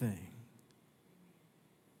everything.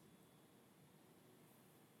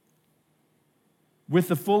 With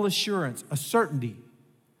the full assurance, a certainty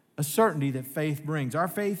that faith brings. Our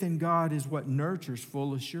faith in God is what nurtures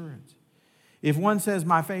full assurance. If one says,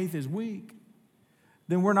 my faith is weak,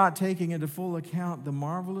 then we're not taking into full account the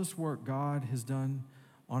marvelous work God has done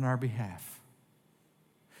on our behalf.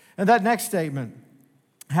 And that next statement,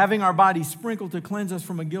 having our bodies sprinkled to cleanse us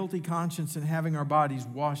from a guilty conscience and having our bodies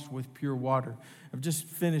washed with pure water. I've just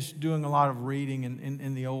finished doing a lot of reading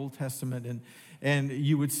in the Old Testament, and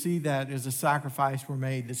you would see that as a sacrifice were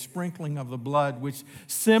made, the sprinkling of the blood, which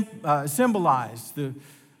symbolized the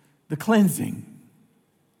cleansing.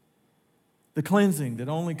 The cleansing that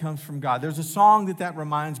only comes from God. There's a song that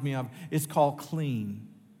reminds me of. It's called Clean.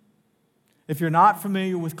 If you're not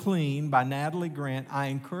familiar with Clean by Natalie Grant, I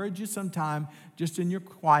encourage you sometime, just in your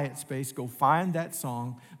quiet space, go find that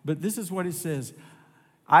song. But this is what it says.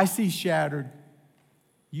 I see shattered,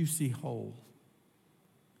 you see whole.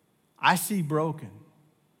 I see broken,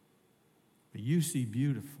 but you see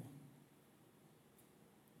beautiful.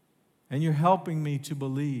 And you're helping me to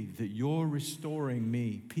believe that you're restoring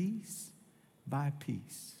me piece by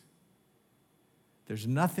piece. There's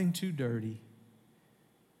nothing too dirty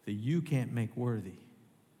that you can't make worthy.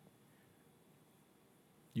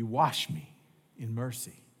 You wash me in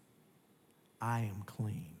mercy. I am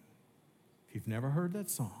clean. If you've never heard that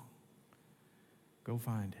song, go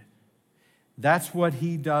find it. That's what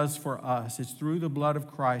he does for us. It's through the blood of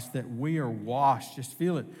Christ that we are washed. Just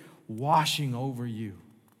feel it washing over you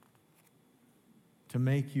to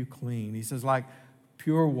make you clean. He says, like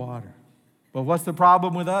pure water. But what's the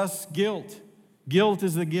problem with us? Guilt. Guilt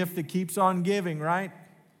is the gift that keeps on giving, right?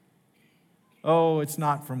 Oh, it's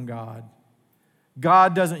not from God.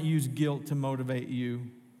 God doesn't use guilt to motivate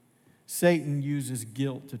you. Satan uses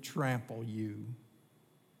guilt to trample you.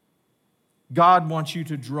 God wants you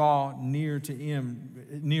to draw near to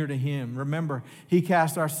him. Remember, he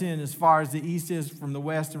cast our sin as far as the east is from the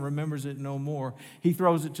west and remembers it no more. He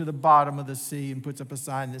throws it to the bottom of the sea and puts up a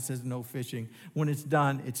sign that says no fishing. When it's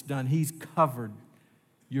done, it's done. He's covered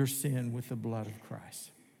your sin with the blood of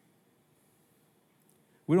Christ.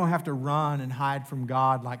 We don't have to run and hide from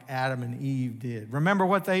God like Adam and Eve did. Remember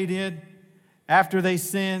what they did? After they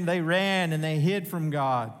sinned, they ran and they hid from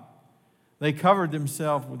God. They covered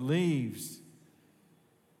themselves with leaves.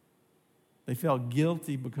 They felt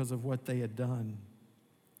guilty because of what they had done.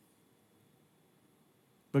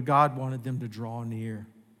 But God wanted them to draw near.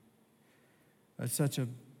 That's such a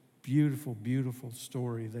beautiful, beautiful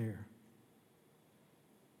story there.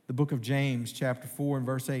 The book of James, chapter 4 and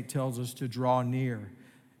verse 8 tells us to draw near.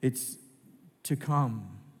 It's to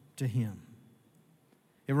come to Him.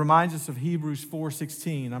 It reminds us of Hebrews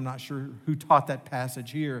 4:16. I'm not sure who taught that passage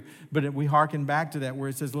here, but we hearken back to that where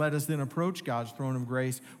it says, let us then approach God's throne of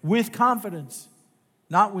grace with confidence,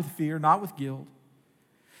 not with fear, not with guilt,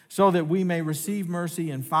 so that we may receive mercy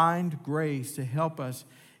and find grace to help us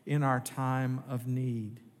in our time of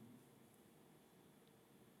need.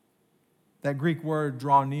 That Greek word,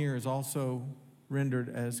 draw near, is also rendered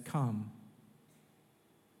as come.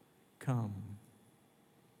 Come.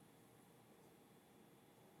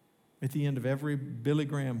 At the end of every Billy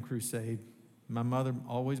Graham crusade, my mother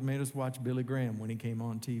always made us watch Billy Graham when he came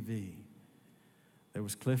on TV. There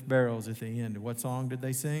was Cliff Barrows at the end. What song did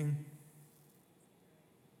they sing?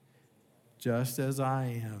 Just as I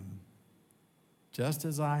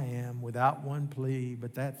am, without one plea,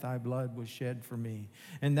 but that thy blood was shed for me,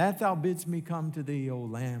 and that thou bidst me come to thee, O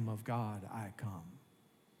Lamb of God, I come.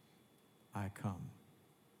 I come.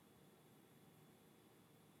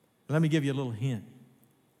 Let me give you a little hint.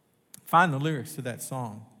 Find the lyrics to that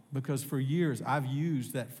song, because for years I've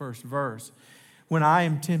used that first verse. When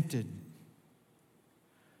I'm tempted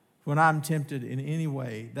in any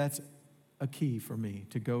way, that's a key for me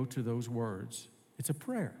to go to those words. It's a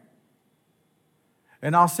prayer.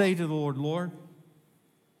 And I'll say to the Lord, Lord,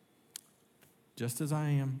 just as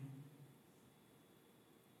I am,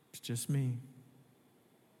 it's just me.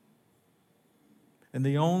 And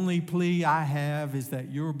the only plea I have is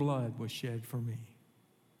that your blood was shed for me.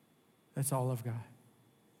 That's all I've got.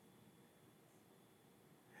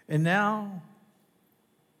 And now,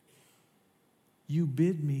 you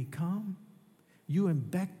bid me come. You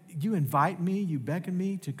invite me, you beckon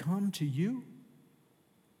me to come to you.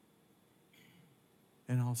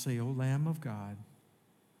 And I'll say, O Lamb of God,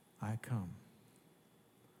 I come.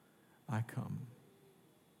 I come.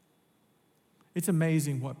 It's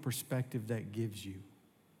amazing what perspective that gives you.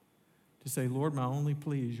 To say, Lord, my only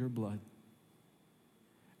plea is your blood.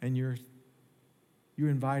 And you're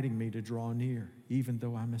inviting me to draw near, even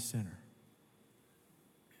though I'm a sinner.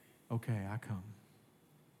 Okay, I come.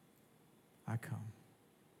 I come.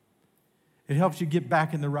 It helps you get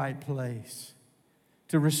back in the right place,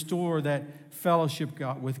 to restore that fellowship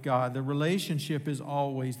with God. The relationship is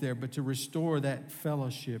always there, but to restore that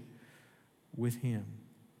fellowship with Him.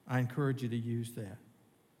 I encourage you to use that.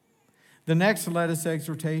 The next let us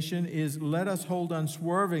exhortation is, let us hold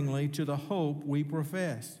unswervingly to the hope we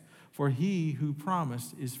profess, for He who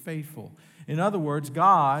promised is faithful. In other words,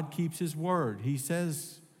 God keeps His word. He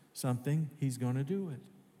says something, He's going to do it.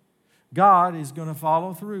 God is going to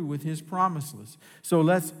follow through with His promises. So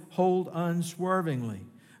let's hold unswervingly.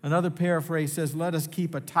 Another paraphrase says, let us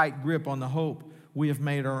keep a tight grip on the hope we have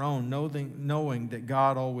made our own, knowing that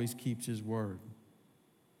God always keeps His word.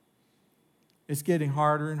 It's getting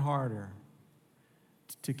harder and harder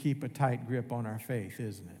to keep a tight grip on our faith,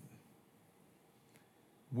 isn't it?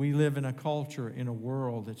 We live in a culture, in a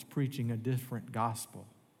world that's preaching a different gospel.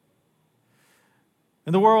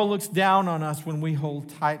 And the world looks down on us when we hold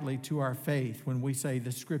tightly to our faith, when we say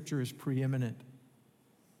the Scripture is preeminent.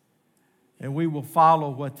 And we will follow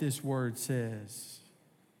what this word says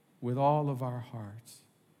with all of our hearts.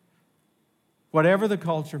 Whatever the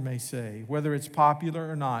culture may say, whether it's popular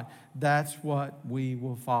or not, that's what we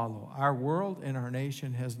will follow. Our world and our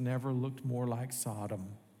nation has never looked more like Sodom.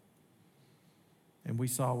 And we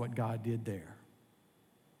saw what God did there.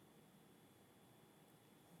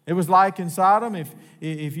 It was like in Sodom,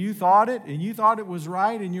 if you thought it and you thought it was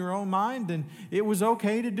right in your own mind, then it was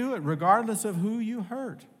okay to do it regardless of who you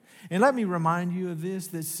hurt. And let me remind you of this,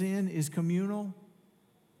 that sin is communal.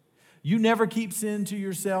 You never keep sin to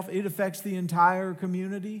yourself. It affects the entire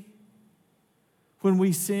community. When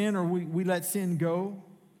we sin or we let sin go.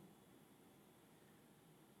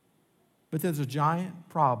 But there's a giant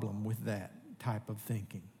problem with that type of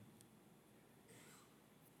thinking.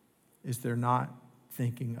 Is they're not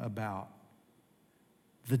thinking about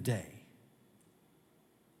the day.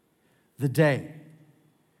 The day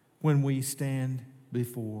when we stand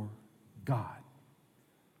before God.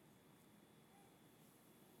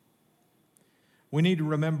 We need to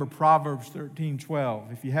remember Proverbs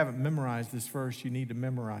 13:12. If you haven't memorized this verse, you need to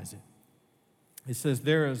memorize it. It says,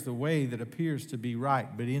 there is the way that appears to be right,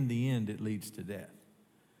 but in the end it leads to death.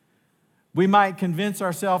 We might convince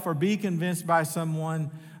ourselves or be convinced by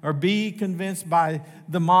someone or be convinced by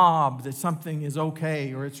the mob that something is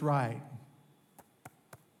okay or it's right.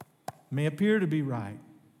 It may appear to be right,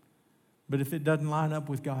 but if it doesn't line up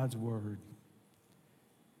with God's word,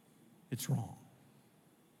 it's wrong.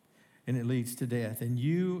 And it leads to death. And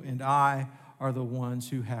you and I are the ones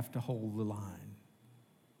who have to hold the line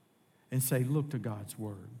and say, look to God's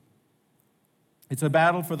word. It's a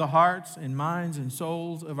battle for the hearts and minds and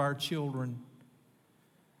souls of our children.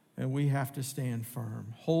 And we have to stand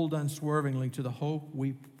firm. Hold unswervingly to the hope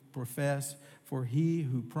we profess, for he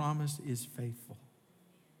who promised is faithful.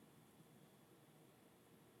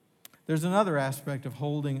 There's another aspect of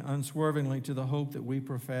holding unswervingly to the hope that we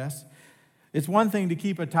profess. It's one thing to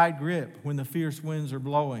keep a tight grip when the fierce winds are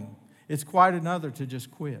blowing. It's quite another to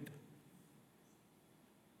just quit.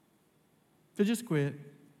 To just quit.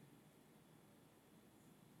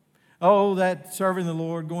 Oh, that serving the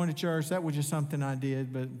Lord, going to church, that was just something I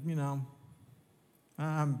did, but, you know,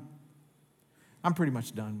 I'm pretty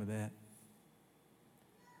much done with that.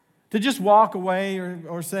 To just walk away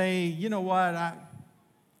or say, you know what,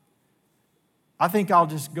 I think I'll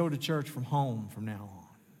just go to church from home from now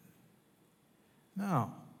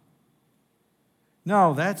on.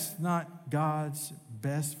 No, that's not God's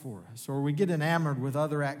best for us. Or we get enamored with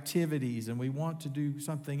other activities and we want to do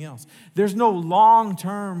something else. There's no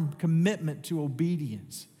long-term commitment to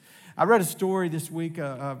obedience. I read a story this week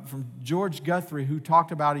from George Guthrie, who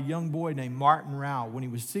talked about a young boy named Martin Rao. When he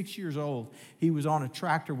was 6 years old, he was on a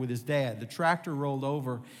tractor with his dad. The tractor rolled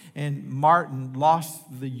over and Martin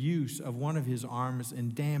lost the use of one of his arms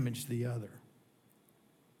and damaged the other.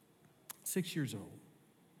 6 years old.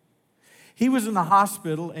 He was in the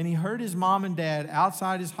hospital and he heard his mom and dad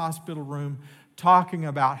outside his hospital room talking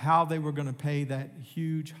about how they were going to pay that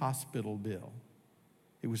huge hospital bill.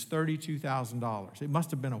 It was $32,000. It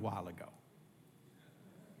must have been a while ago.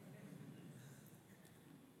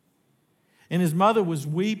 And his mother was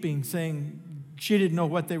weeping, saying she didn't know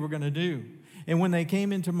what they were going to do. And when they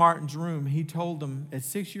came into Martin's room, he told them at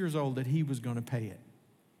 6 years old that he was going to pay it.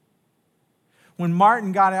 When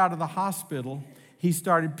Martin got out of the hospital, he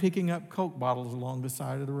started picking up Coke bottles along the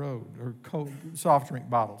side of the road, or Coke soft drink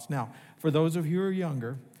bottles. Now, for those of you who are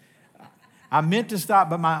younger, I meant to stop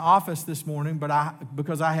by my office this morning, but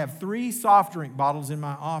because I have 3 soft drink bottles in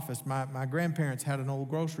my office. My grandparents had an old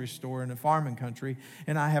grocery store in the farming country,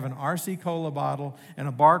 and I have an RC Cola bottle and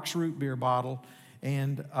a Barks root beer bottle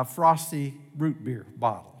and a Frosty root beer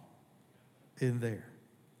bottle in there.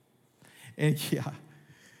 And yeah.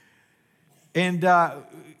 And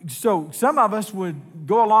so some of us would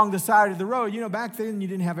go along the side of the road. You know, back then you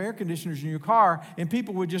didn't have air conditioners in your car, and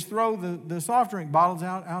people would just throw the soft drink bottles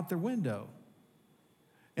out their window.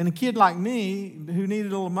 And a kid like me who needed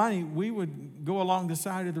a little money, we would go along the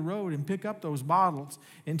side of the road and pick up those bottles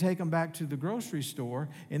and take them back to the grocery store,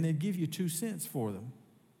 and they'd give you 2 cents for them,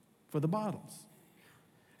 for the bottles.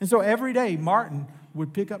 And so every day, Martin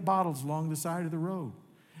would pick up bottles along the side of the road.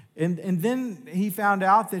 And then he found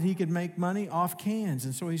out that he could make money off cans,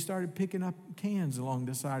 and so he started picking up cans along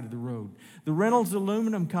the side of the road. The Reynolds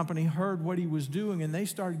Aluminum Company heard what he was doing, and they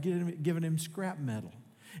started giving him scrap metal.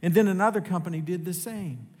 And then another company did the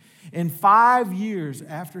same. And 5 years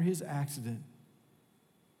after his accident,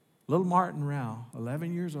 little Martin Rao,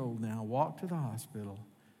 11 years old now, walked to the hospital,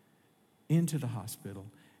 into the hospital,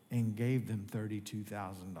 and gave them $32,000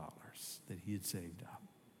 that he had saved up.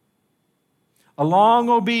 A long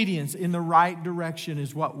obedience in the right direction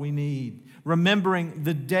is what we need. Remembering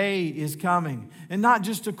the day is coming. And not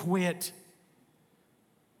just to quit.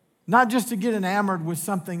 Not just to get enamored with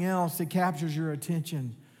something else that captures your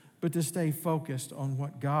attention, but to stay focused on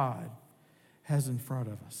what God has in front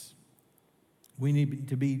of us. We need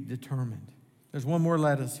to be determined. There's one more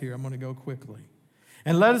let us here. I'm going to go quickly.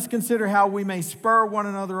 And let us consider how we may spur one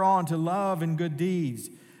another on to love and good deeds.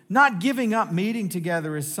 Not giving up meeting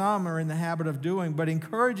together as some are in the habit of doing, but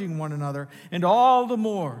encouraging one another, and all the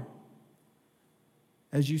more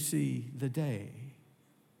as you see the day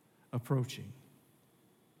approaching.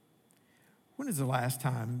 When is the last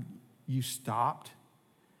time you stopped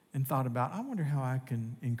and thought about, I wonder how I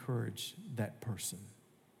can encourage that person?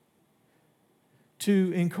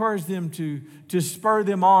 To encourage them, to spur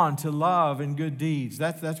them on to love and good deeds.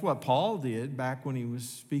 That's what Paul did back when he was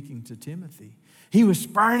speaking to Timothy. He was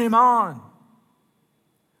spurring him on.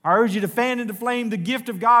 I urge you to fan into flame the gift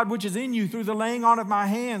of God which is in you through the laying on of my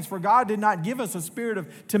hands. For God did not give us a spirit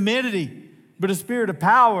of timidity, but a spirit of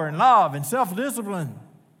power and love and self-discipline.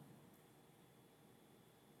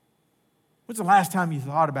 When's the last time you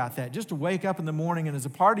thought about that? Just to wake up in the morning and as a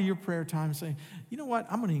part of your prayer time saying, you know what,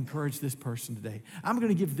 I'm going to encourage this person today. I'm going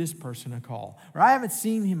to give this person a call. Or I haven't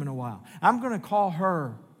seen him in a while. I'm going to call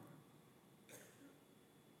her.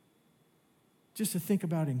 Just to think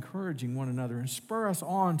about encouraging one another and spur us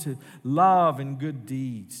on to love and good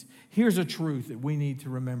deeds. Here's a truth that we need to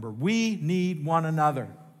remember. We need one another.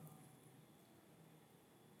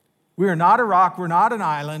 We are not a rock. We're not an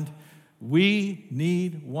island. We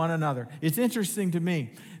need one another. It's interesting to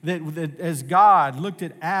me that as God looked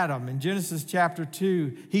at Adam in Genesis chapter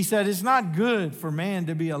 2, he said, it's not good for man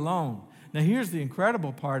to be alone. Now here's the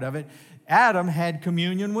incredible part of it. Adam had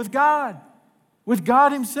communion with God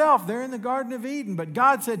himself there in the Garden of Eden. But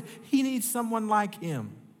God said he needs someone like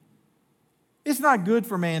him. It's not good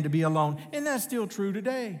for man to be alone. And that's still true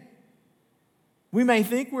today. We may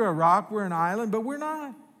think we're a rock, we're an island, but we're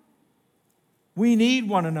not. We need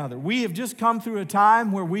one another. We have just come through a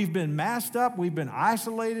time where we've been masked up, we've been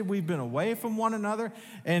isolated, we've been away from one another.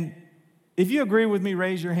 And if you agree with me,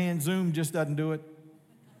 raise your hand. Zoom just doesn't do it.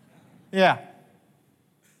 Yeah.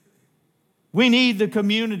 We need the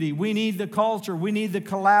community. We need the culture. We need the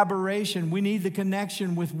collaboration. We need the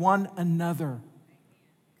connection with one another.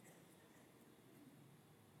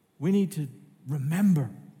 We need to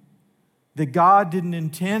remember that God didn't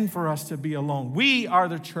intend for us to be alone. We are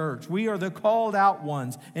the church. We are the called out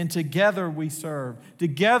ones. And together we serve.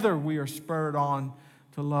 Together we are spurred on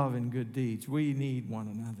to love and good deeds. We need one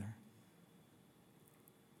another.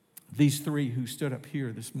 These three who stood up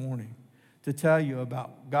here this morning to tell you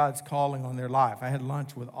about God's calling on their life. I had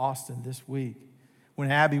lunch with Austin this week. When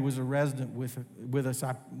Abby was a resident with us,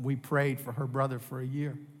 we prayed for her brother for a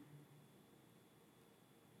year.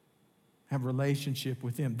 Have a relationship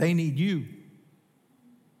with him. They need you.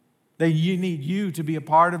 They need you to be a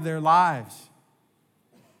part of their lives.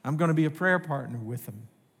 I'm going to be a prayer partner with them.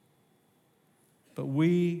 But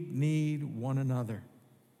we need one another.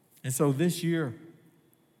 And so this year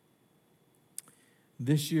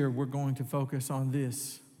we're going to focus on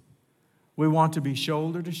this. We want to be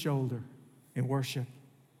shoulder to shoulder in worship.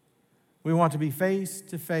 We want to be face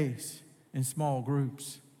to face in small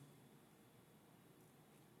groups.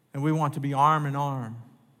 And we want to be arm in arm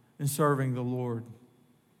in serving the Lord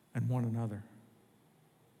and one another.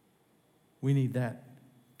 We need that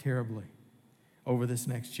terribly over this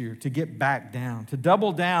next year, to get back down, to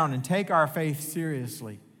double down and take our faith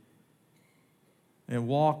seriously and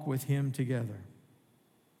walk with Him together.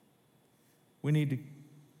 We need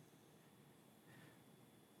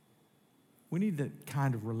the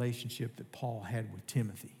kind of relationship that Paul had with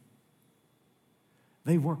Timothy.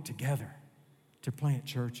 They worked together to plant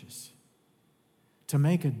churches, to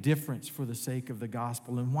make a difference for the sake of the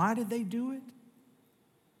gospel. And why did they do it?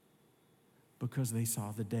 Because they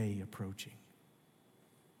saw the day approaching.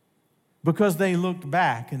 Because they looked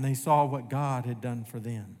back and they saw what God had done for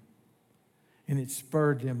them. And it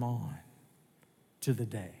spurred them on to the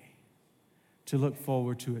day, to look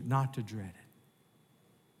forward to it, not to dread it.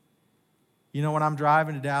 You know, when I'm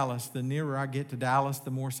driving to Dallas, the nearer I get to Dallas, the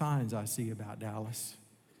more signs I see about Dallas.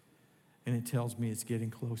 And it tells me it's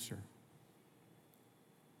getting closer.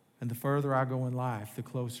 And the further I go in life, the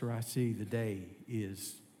closer I see the day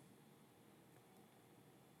is.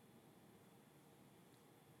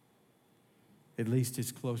 At least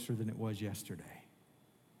it's closer than it was yesterday.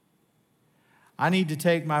 I need to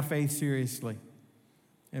take my faith seriously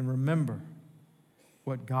and remember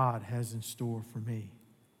what God has in store for me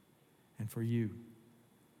and for you.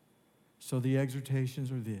 So the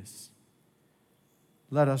exhortations are this.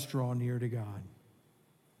 Let us draw near to God.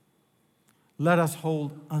 Let us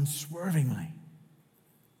hold unswervingly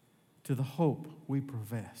to the hope we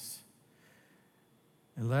profess.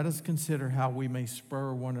 And let us consider how we may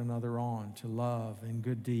spur one another on to love and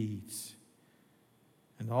good deeds.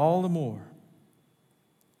 And all the more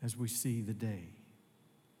as we see the day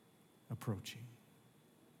approaching.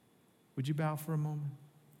 Would you bow for a moment?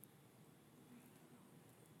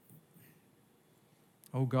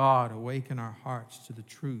 Oh God, awaken our hearts to the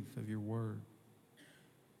truth of your word,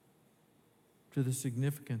 to the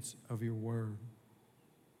significance of your word,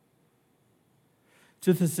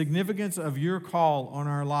 to the significance of your call on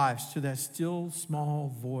our lives, to that still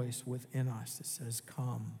small voice within us that says,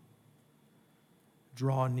 come,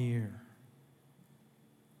 draw near.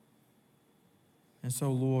 And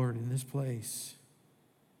so, Lord, in this place,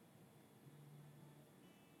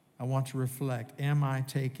 I want to reflect, am I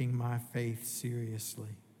taking my faith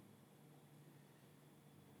seriously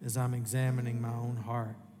as I'm examining my own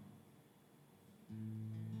heart?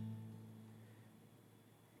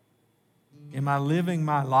 Am I living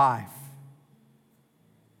my life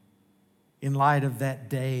in light of that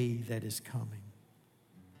day that is coming.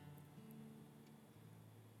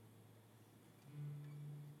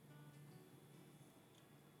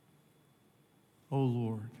 Oh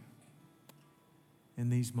Lord, in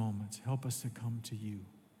these moments, help us to come to you.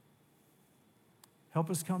 Help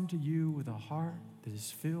us come to you with a heart that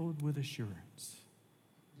is filled with assurance,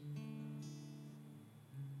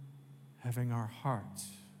 having our hearts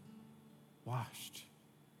washed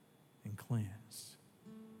and cleansed.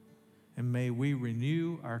 And may we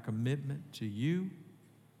renew our commitment to you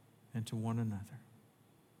and to one another.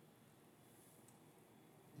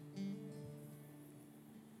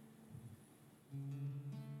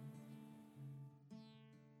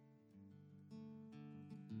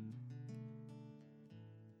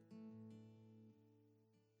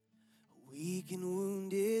 Weak and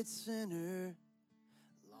wounded sinner,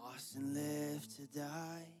 lost and left to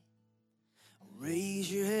die.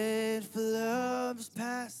 Raise your head for love's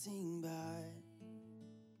passing by.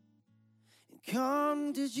 And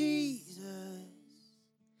come to Jesus,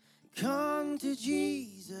 come to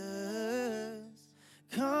Jesus,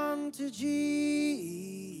 come to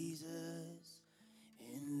Jesus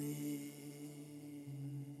and live.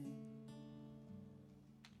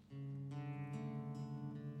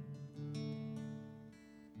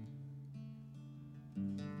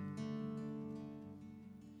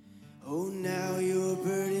 Oh, now your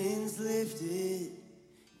burden's lifted,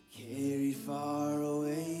 carried far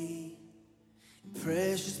away.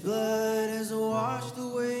 Precious blood has washed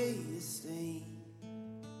away the stain.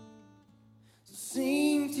 So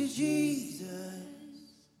sing to Jesus,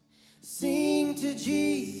 sing to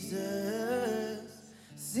Jesus,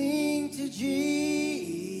 sing to Jesus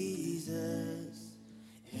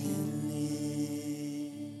and live.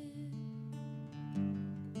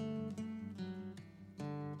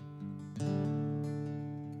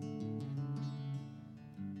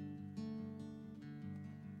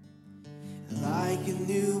 Like a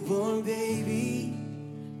newborn baby,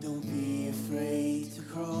 don't be afraid to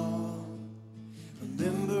crawl.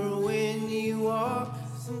 Remember when you walk,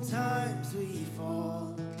 sometimes we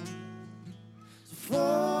fall. So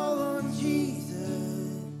fall on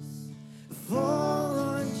Jesus, fall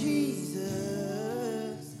on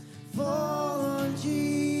Jesus, fall on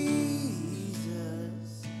Jesus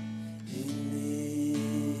and live.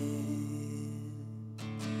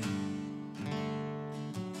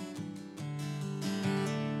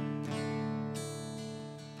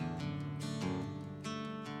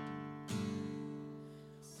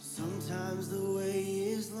 Sometimes the way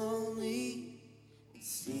is lonely and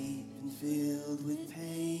steep and filled with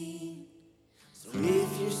pain. So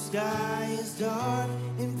if your sky is dark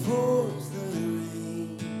and pours the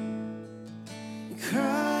rain,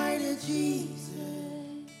 cry to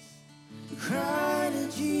Jesus, cry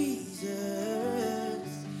to Jesus,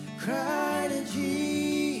 cry to Jesus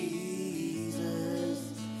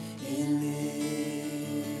and live.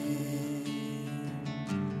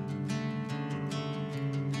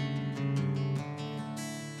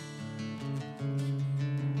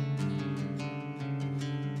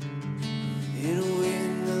 And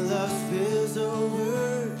when the love spills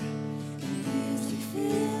over and music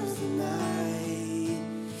fills the night,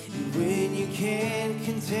 and when you can't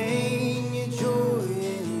contain your joy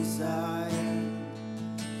inside,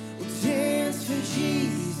 well, dance for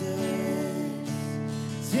Jesus,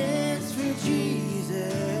 dance for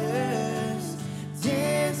Jesus,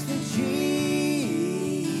 dance for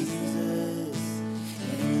Jesus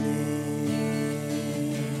and live.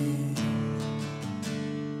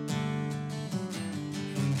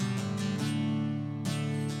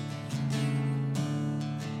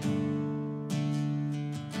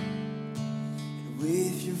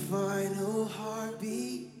 With your final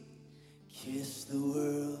heartbeat, kiss the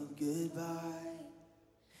world goodbye.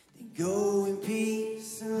 Then go in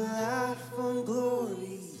peace and laugh on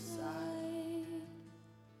glory's side.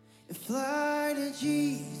 And fly to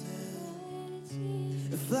Jesus,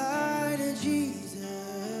 and fly to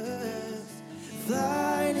Jesus,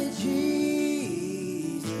 fly to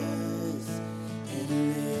Jesus and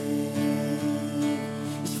live.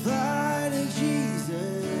 Just fly to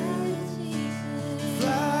Jesus.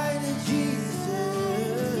 Fly to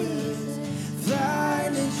Jesus, fly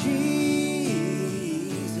to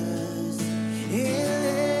Jesus, and live.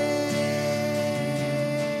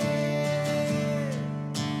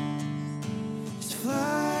 Just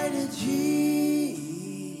fly to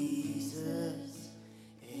Jesus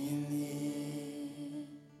and live.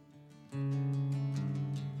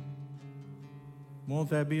 Won't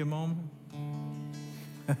that be a moment?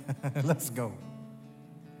 Let's go.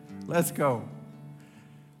 Let's go.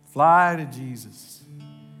 Fly to Jesus.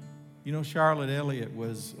 You know, Charlotte Elliott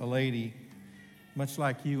was a lady much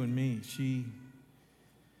like you and me, she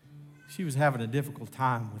was having a difficult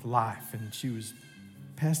time with life, and she was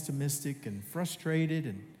pessimistic and frustrated.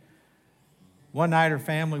 And one night her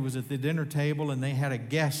family was at the dinner table, and they had a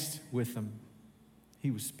guest with them.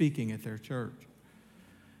 He was speaking at their church.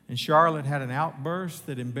 And Charlotte had an outburst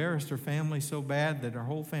that embarrassed her family so bad that her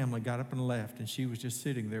whole family got up and left, and she was just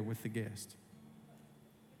sitting there with the guest.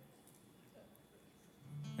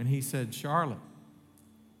 And he said, "Charlotte,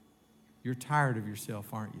 you're tired of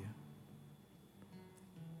yourself, aren't you?"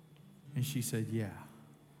 And she said, "Yeah,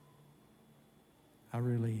 I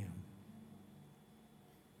really am."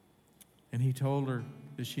 And he told her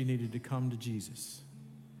that she needed to come to Jesus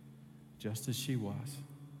just as she was.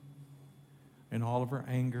 And all of her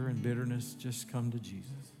anger and bitterness just come to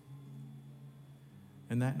Jesus.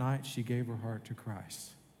 And that night she gave her heart to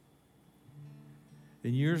Christ.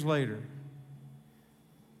 And years later,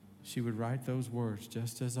 she would write those words,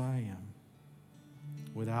 "Just as I am,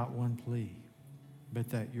 without one plea,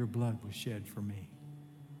 but that your blood was shed for me.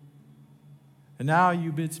 And now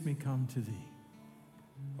you bids me come to thee.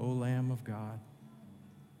 O Lamb of God,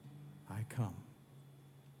 I come.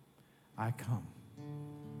 I come."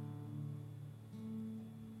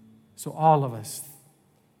 So all of us,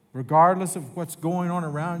 regardless of what's going on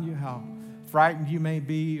around you, how frightened you may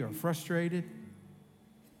be or frustrated,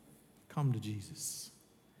 come to Jesus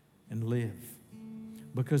and live,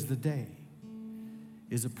 because the day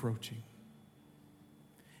is approaching.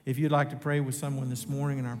 If you'd like to pray with someone this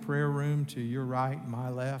morning in our prayer room, to your right, my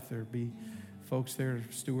left, there'll be folks there,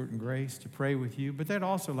 Stuart and Grace, to pray with you. But they'd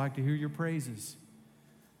also like to hear your praises.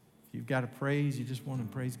 If you've got a praise, you just want to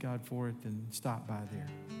praise God for it, then stop by there.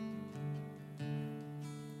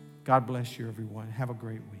 God bless you, everyone. Have a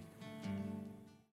great week.